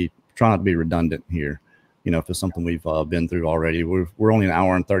try not to be redundant here. You know, if it's something we've been through already, we're only an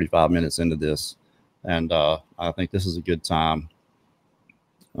hour and 35 minutes into this, and I think this is a good time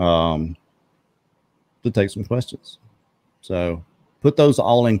to take some questions. So put those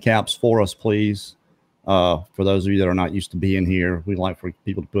all in caps for us, please. For those of you that are not used to being here, we'd like for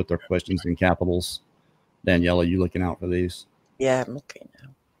people to put their questions in capitals. Daniela, you looking out for these? Yeah, I'm looking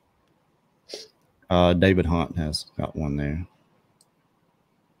now. David Hunt has got one there.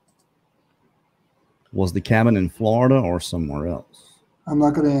 Was the cabin in Florida or somewhere else? I'm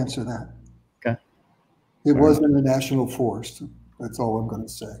not going to answer that. Okay. It wasn't a national forest. That's all I'm going to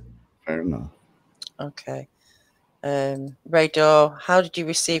say. Fair enough. Okay. Radar, how did you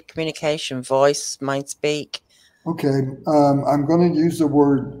receive communication? Voice, mind speak? Okay. I'm going to use the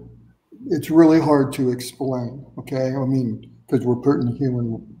word. It's really hard to explain. Okay. I mean, because we're putting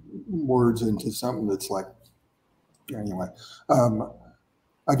human words into something that's like, anyway.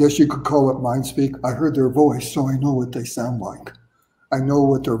 I guess you could call it mind speak. I heard their voice, so I know what they sound like. I know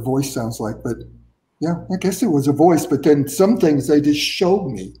what their voice sounds like, but yeah, I guess it was a voice. But then some things they just showed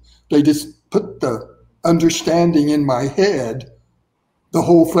me. They just put the understanding in my head, the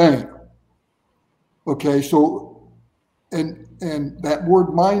whole thing. Okay, so, and that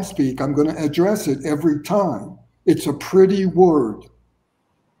word mind speak, I'm going to address it every time. It's a pretty word.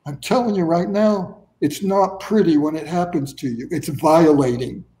 I'm telling you right now, it's not pretty when it happens to you. It's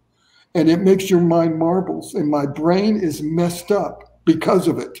violating. And it makes your mind marbles. And my brain is messed up because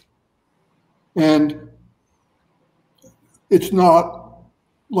of it. And it's not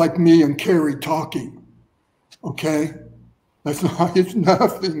like me and Kerry talking. Okay? It's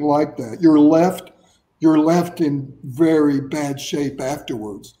nothing like that. You're left in very bad shape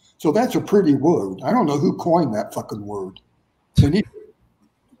afterwards. So that's a pretty word. I don't know who coined that fucking word.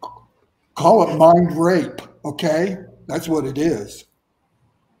 Call it mind rape, okay? That's what it is.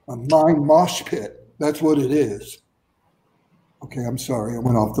 A mind mosh pit. That's what it is. Okay, I'm sorry. I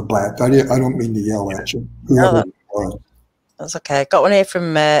went off the bat. I don't mean to yell at you. Whoever it was. That's okay. Got one here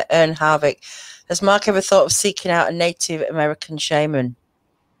from Ern Harvick. Has Mark ever thought of seeking out a Native American shaman?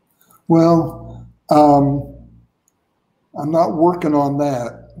 Well, I'm not working on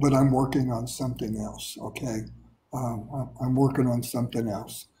that, but I'm working on something else, okay? I'm working on something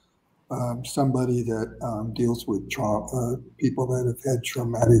else. Somebody that deals with people that have had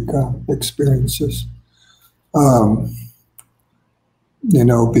traumatic experiences. You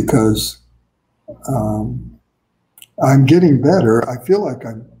know, because I'm getting better. I feel like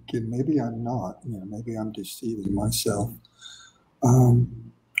maybe I'm not. You know, maybe I'm deceiving myself.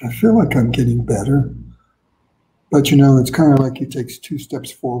 I feel like I'm getting better. But, you know, it's kind of like he takes 2 steps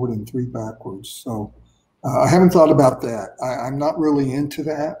forward and 3 backwards. So I haven't thought about that. I'm not really into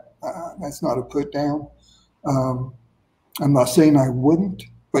that. That's not a put down. I'm not saying I wouldn't,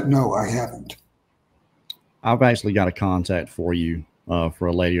 but no, I haven't. I've actually got a contact for you for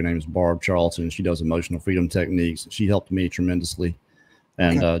a lady. Her name is Barb Charlton. She does emotional freedom techniques. She helped me tremendously.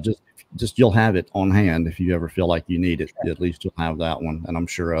 And okay. Just you'll have it on hand if you ever feel like you need it. At least you'll have that one. And I'm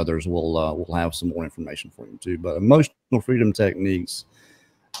sure others will have some more information for you too. But emotional freedom techniques,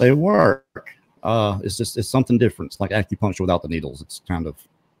 they work. It's something different. It's like acupuncture without the needles. It's kind of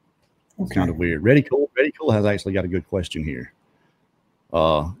weird. Ready Cool has actually got a good question here.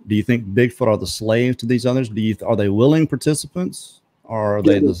 Do you think Bigfoot are the slaves to these others? Are they willing participants, or are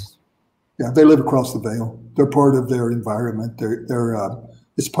they the? Yeah, they live across the veil. They're part of their environment.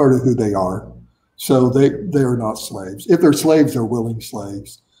 It's part of who they are. So they are not slaves. If they're slaves, they're willing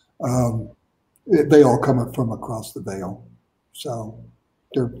slaves. They all come from across the veil. So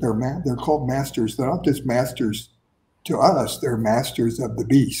they're called masters. They're not just masters to us. They're masters of the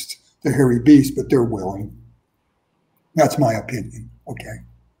beast, the hairy beast, but they're willing. That's my opinion. Okay.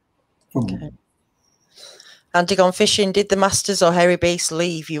 Okay. Andy gone fishing. Did the masters or hairy beast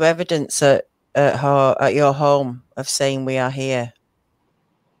leave you evidence at your home of saying we are here?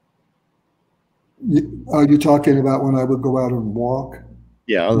 Are you talking about when I would go out and walk?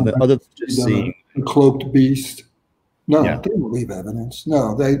 Yeah, other than just seeing a cloaked beast. No, yeah. They don't leave evidence.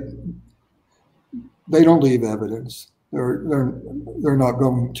 No, they don't leave evidence. They're not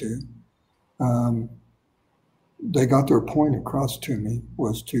going to. they got their point across to me,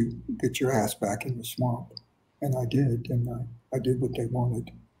 was to get your ass back in the swamp. And I did, and I did what they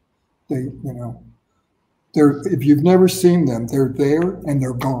wanted. They, you know, if you've never seen them, they're there and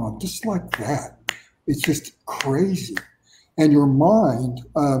they're gone, just like that. It's just crazy. And your mind,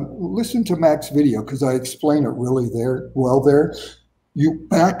 listen to Mac's video, because I explain it really well there. You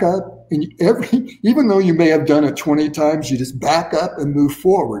back up, and even though you may have done it 20 times, you just back up and move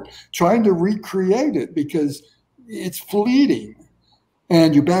forward, trying to recreate it because it's fleeting.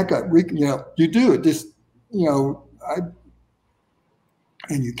 And you back up, you know, you do it just, you know,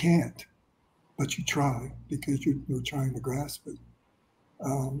 and you can't, but you try because you're trying to grasp it.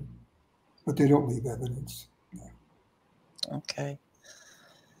 But they don't leave evidence. Okay.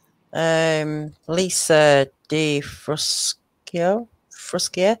 Lisa De Fruscio.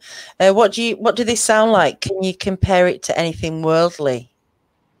 What do they sound like? Can you compare it to anything worldly?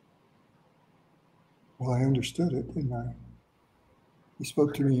 Well, I understood it, didn't I? You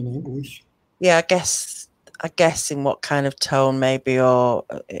spoke to me in English. Yeah, I guess in what kind of tone, maybe, or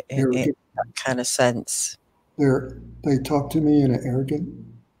in that kind of sense. They talk to me in an arrogant,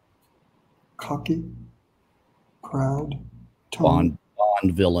 cocky, proud tone.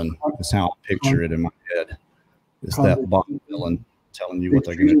 Bond villain is how I picture it in my head. It's that Bond villain telling you what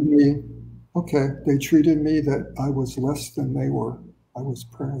they're going to do. Okay, they treated me that I was less than they were. I was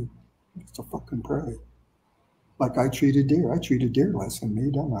prey. It's a fucking prey. Like I treated deer. I treated deer less than me,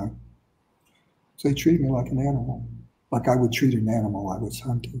 don't I? So they treated me like an animal, like I would treat an animal I was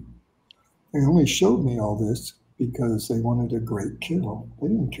hunting. They only showed me all this because they wanted a great kill. They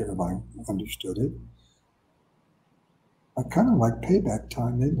didn't care if I understood it. I kind of like payback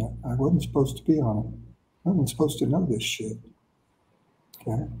time, isn't it? I wasn't supposed to be on it. I wasn't supposed to know this shit.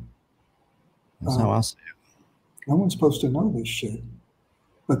 Okay? That's how I see it. No one's supposed to know this shit.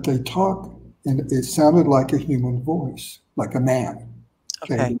 But they talk, and it sounded like a human voice, like a man.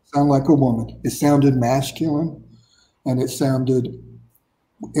 Okay. It didn't sound like a woman. It sounded masculine, and it sounded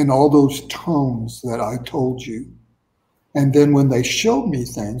in all those tones that I told you. And then when they showed me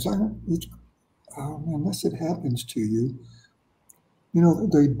things, unless it happens to you, you know,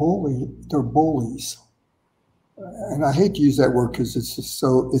 they're bullies. And I hate to use that word because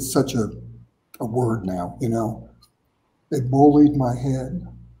it's such a word now, you know. They bullied my head,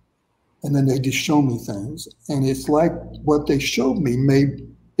 and then they just show me things. And it's like what they showed me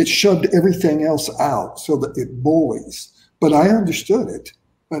it shoved everything else out so that it bullies. But I understood it.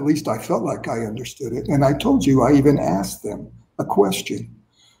 At least I felt like I understood it. And I told you, I even asked them a question.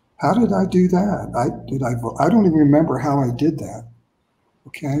 How did I do that? I don't even remember how I did that.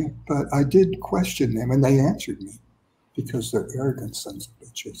 Okay, but I did question them, and they answered me because they're arrogant sons of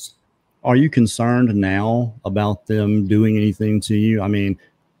bitches. Are you concerned now about them doing anything to you? I mean,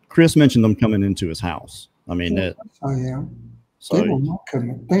 Chris mentioned them coming into his house. I mean, I am. So they will not come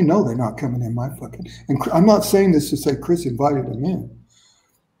in. They know they're not coming in my fucking. And I'm not saying this to say Chris invited them in.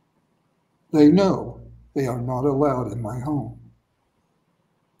 They know they are not allowed in my home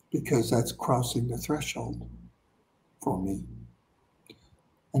because that's crossing the threshold for me.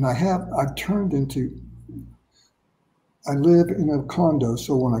 And I've turned into, I live in a condo,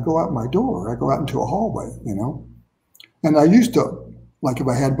 so when I go out my door, I go out into a hallway, you know? And I used to, like if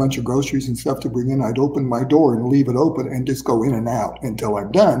I had a bunch of groceries and stuff to bring in, I'd open my door and leave it open and just go in and out until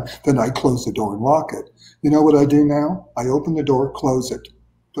I'm done. Then I'd close the door and lock it. You know what I do now? I open the door, close it,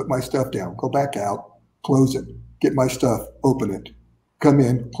 put my stuff down, go back out, close it, get my stuff, open it, come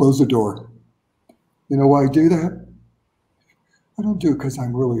in, close the door. You know why I do that? I don't do it because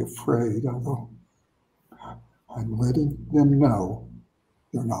I'm really afraid, although I'm letting them know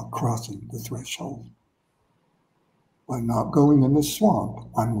they're not crossing the threshold. By not going in the swamp,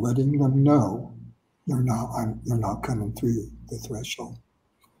 I'm letting them know you're not coming through the threshold.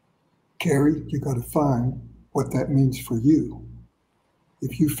 Kerry, you got to find what that means for you.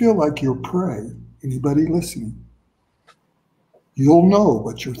 If you feel like you're prey, anybody listening, you'll know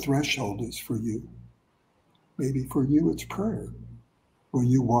what your threshold is for you. Maybe for you it's prayer. Or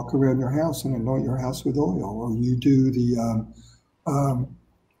you walk around your house and anoint your house with oil, or you do the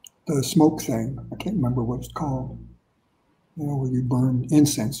smoke thing. I can't remember what it's called. You know, where you burn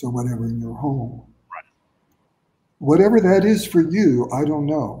incense or whatever in your home. Right. Whatever that is for you, I don't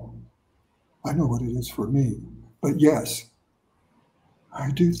know. I know what it is for me. But yes,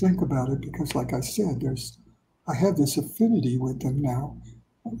 I do think about it because, like I said, I have this affinity with them now.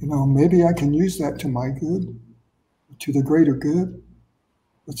 You know, maybe I can use that to my good, to the greater good.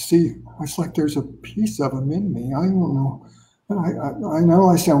 Let's see, it's like there's a piece of them in me. I don't know. And I know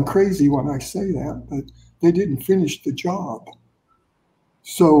I sound crazy when I say that, but they didn't finish the job.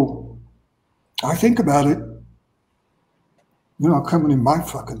 So I think about it, you're not coming in my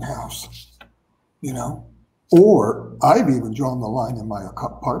fucking house, you know? Or I've even drawn the line in my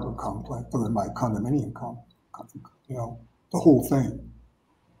apartment complex or in my condominium you know, the whole thing.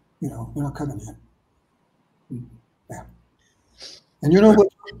 You know, you're not coming in. Yeah. And you know what?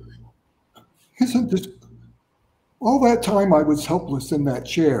 Isn't this all that time I was helpless in that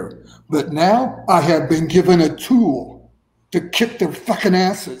chair, but now I have been given a tool to kick their fucking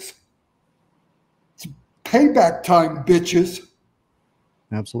asses. It's payback time, bitches.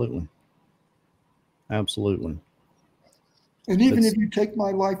 Absolutely. Absolutely. And even if you take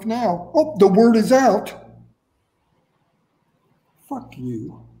my life now, oh, the word is out. Fuck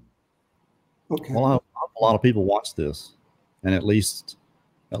you. Okay. Well, I hope a lot of people watch this and at least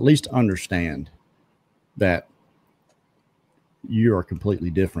understand that you are completely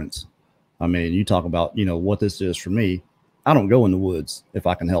different. I mean, you talk about, you know, what this is for me. I don't go in the woods if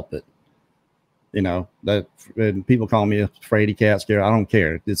I can help it. You know, that people call me a fraidy cat scare. I don't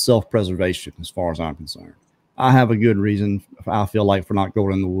care. It's self-preservation as far as I'm concerned. I have a good reason, I feel like, for not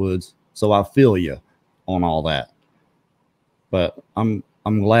going in the woods. So I feel you on all that. But I'm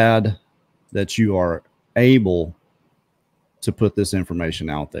glad that you are able to put this information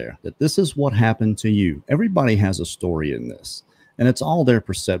out there, that this is what happened to you. Everybody has a story in this, and it's all their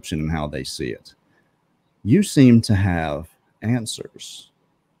perception and how they see it. You seem to have answers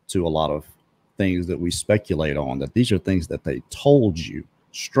to a lot of things that we speculate on, that these are things that they told you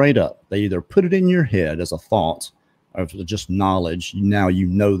straight up. They either put it in your head as a thought or just knowledge. Now you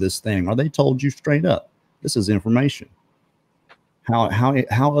know this thing, or they told you straight up, this is information.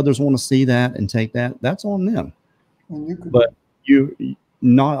 How others want to see that and take that, that's on them. But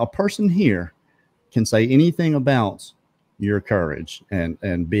not a person here can say anything about your courage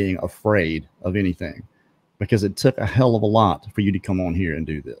and being afraid of anything, because it took a hell of a lot for you to come on here and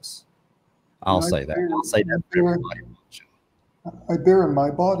do this. I'll say that. I'll say that for everybody. I bear in my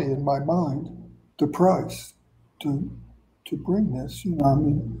body and my mind the price to bring this. You know, I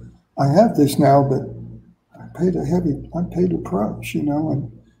mean, I have this now, but I paid a price, you know,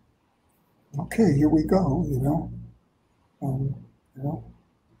 and okay, here we go, you know. You know.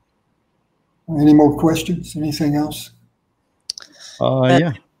 Any more questions? Anything else?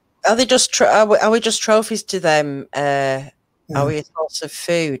 Yeah. Are they just are we just trophies to them? Yeah. Are we a source of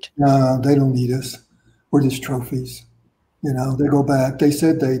food? No, they don't need us. We're just trophies. You know, they go back. They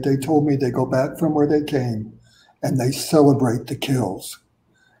said they told me they go back from where they came, and they celebrate the kills,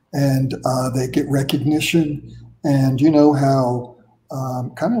 and they get recognition. And you know how,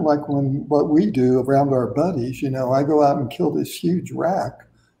 kind of like what we do around our buddies. You know, I go out and kill this huge rack,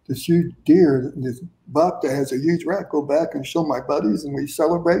 this huge deer, this buck that has a huge rack. Go back and show my buddies, and we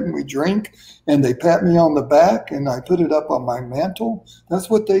celebrate and we drink, and they pat me on the back, and I put it up on my mantle. That's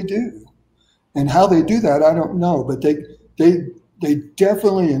what they do, and how they do that, I don't know, but they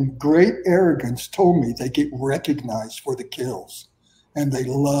definitely, in great arrogance, told me they get recognized for the kills, and they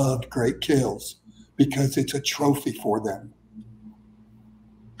loved great kills because it's a trophy for them.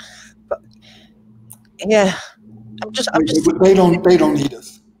 But, yeah, They don't need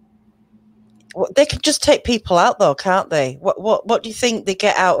us. Well, they can just take people out, though, can't they? What do you think they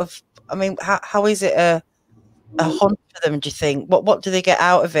get out of? I mean, how is it a hunt for them? Do you think? What do they get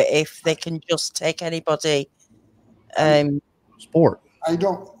out of it if they can just take anybody? Sport. I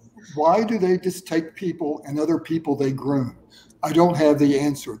don't. Why do they just take people and other people they groom? I don't have the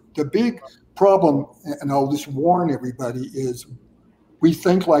answer. The big problem, and I'll just warn everybody, is we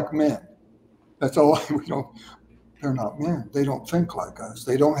think like men. That's all. We don't. They're not men. They don't think like us.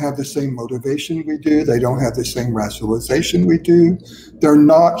 They don't have the same motivation we do. They don't have the same rationalization we do. They're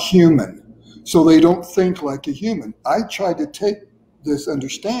not human. So they don't think like a human. I try to take this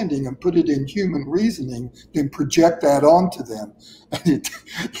understanding and put it in human reasoning, then project that onto them. And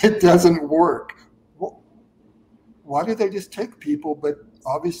it doesn't work. Why do they just take people? But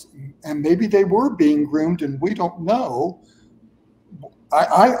obviously, and maybe they were being groomed and we don't know.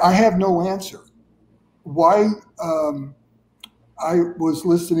 I have no answer. Why? I was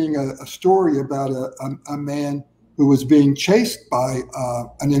listening a story about a man who was being chased by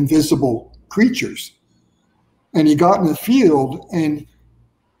an invisible creatures, and he got in the field, and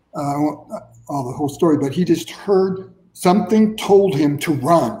the whole story, but he just heard something told him to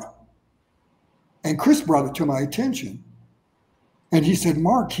run, and Chris brought it to my attention, and he said,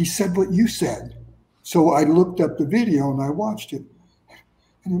 "Mark, he said what you said." So I looked up the video and I watched it.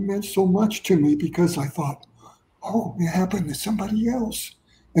 And it meant so much to me because I thought, oh, it happened to somebody else.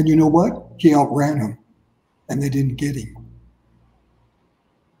 And you know what? He outran him and they didn't get him.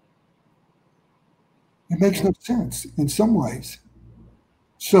 It makes no sense in some ways.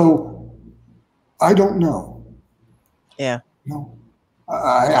 So I don't know. Yeah. You know,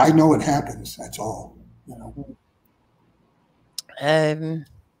 I know it happens. That's all. You know.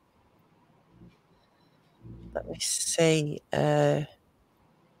 Let me see. Gemini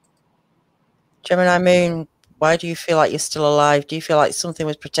Moon, why do you feel like you're still alive? Do you feel like something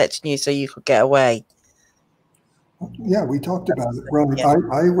was protecting you so you could get away? Yeah, we talked about it. Right. Yeah.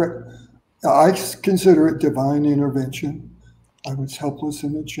 I consider it divine intervention. I was helpless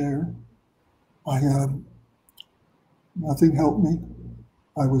in the chair. Nothing helped me.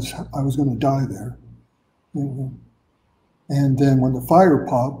 I was going to die there. And then when the fire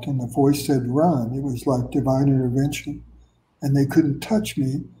popped and the voice said run, it was like divine intervention, and they couldn't touch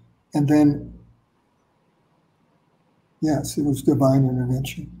me. And then, yes, it was divine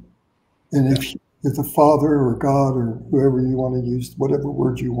intervention. And if the Father or God or whoever you want to use, whatever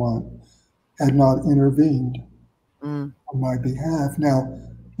word you want, had not intervened on my behalf. Now,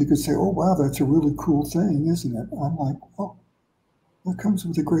 you could say, oh, wow, that's a really cool thing, isn't it? I'm like, well, that comes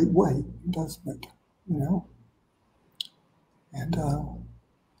with a great weight, doesn't it? You know? And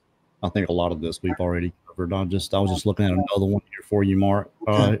I think a lot of this we've already covered. I was just looking at another one here for you, Mark.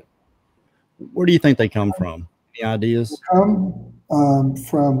 Okay. Where do you think they come from? Any ideas? They come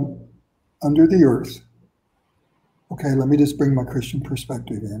from under the earth. Okay, let me just bring my Christian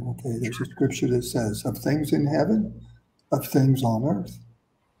perspective in. Okay, there's a scripture that says, of things in heaven, of things on earth,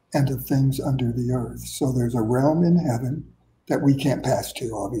 and of things under the earth. So there's a realm in heaven that we can't pass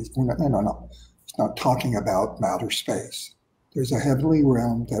to, obviously. No. It's not talking about outer space. There's a heavenly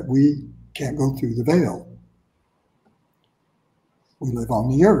realm that we can't go through the veil. We live on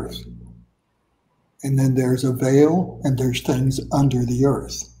the earth. And then there's a veil and there's things under the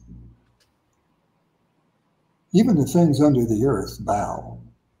earth. Even the things under the earth bow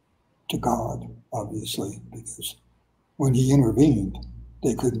to God, obviously, because when he intervened,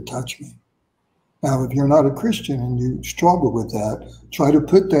 they couldn't touch me. Now, if you're not a Christian and you struggle with that, try to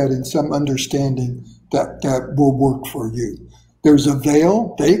put that in some understanding that will work for you. There's a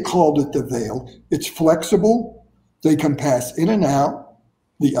veil. They called it the veil. It's flexible. They can pass in and out.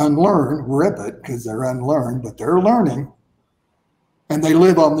 The unlearned rip it because they're unlearned, but they're learning. And they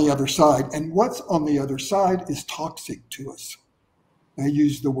live on the other side. And what's on the other side is toxic to us. They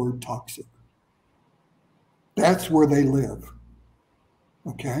use the word toxic. That's where they live.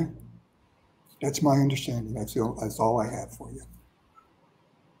 Okay? That's my understanding. That's all I have for you.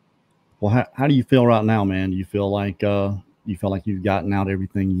 Well, how do you feel right now, man? Do you feel like you've gotten out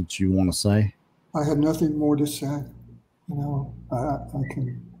everything that you want to say? I have nothing more to say. You know, I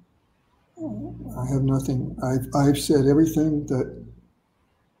have nothing. I've said everything that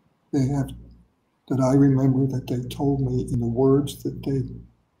I remember that they told me in the words that they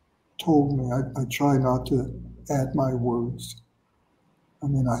told me. I try not to add my words. I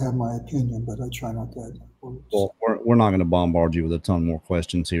mean, I have my opinion, but I try not to add my words. Well, we're not going to bombard you with a ton more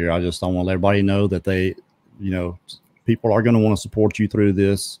questions here. I just want to let everybody know that people are going to want to support you through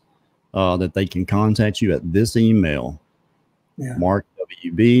this, that they can contact you at this email,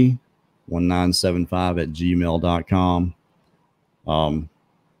 markwb1975@gmail.com.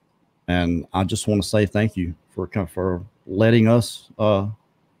 And I just want to say thank you for letting us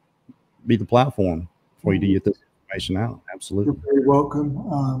be the platform for you to get this information out. Absolutely. You're very welcome.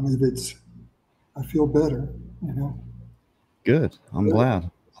 I feel better, you know. Good. I'm glad.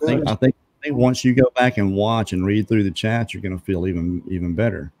 I think once you go back and watch and read through the chat, you're going to feel even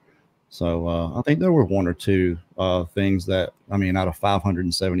better. So I think there were one or two things that, I mean, out of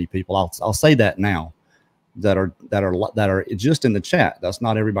 570 people, I'll say that now, that are just in the chat. That's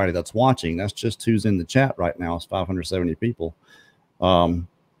not everybody that's watching. That's just who's in the chat right now. It's 570 people.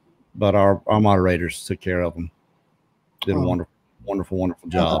 But our moderators took care of them. Did a wonderful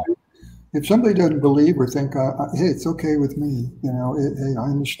job. If somebody doesn't believe or think, hey, it's okay with me, you know, hey, I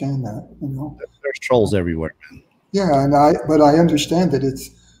understand that, you know. There's trolls everywhere, man. Yeah, but I understand that it's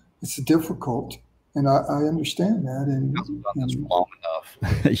difficult, and I understand that. And that's long enough.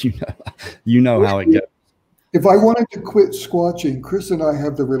 you know how it goes. If I wanted to quit squatching, Chris and I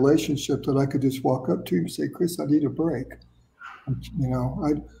have the relationship that I could just walk up to him and say, Chris, I need a break. You know,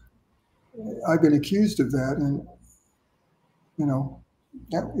 I've been accused of that, and you know,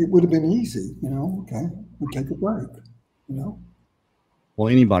 it would have been easy, you know, okay, we'll take a break, you know. Well,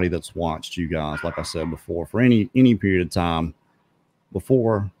 anybody that's watched you guys, like I said before, for any period of time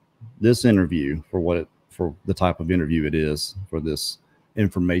before this interview, for the type of interview it is, for this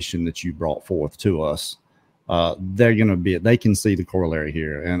information that you brought forth to us, they can see the corollary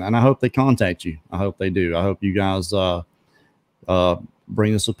here. And I hope they contact you. I hope they do. I hope you guys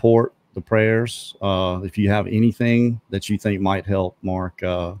bring the support, the prayers. If you have anything that you think might help, Mark,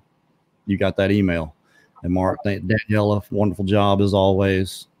 you got that email. And Mark, Daniela, wonderful job as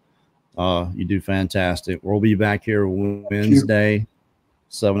always. You do fantastic. We'll be back here Wednesday,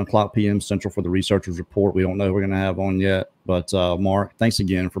 7:00 p.m. Central for the researchers report. We don't know who we're going to have on yet, but Mark, thanks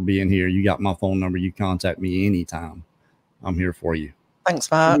again for being here. You got my phone number. You contact me anytime. I'm here for you. Thanks,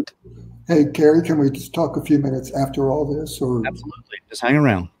 Mark. Hey, Kerry, can we just talk a few minutes after all this? Or absolutely, just hang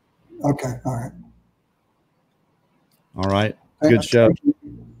around. Okay, all right. All right. Good show.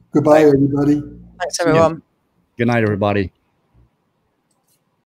 Goodbye, everybody. Thanks, everyone. Good night, everybody.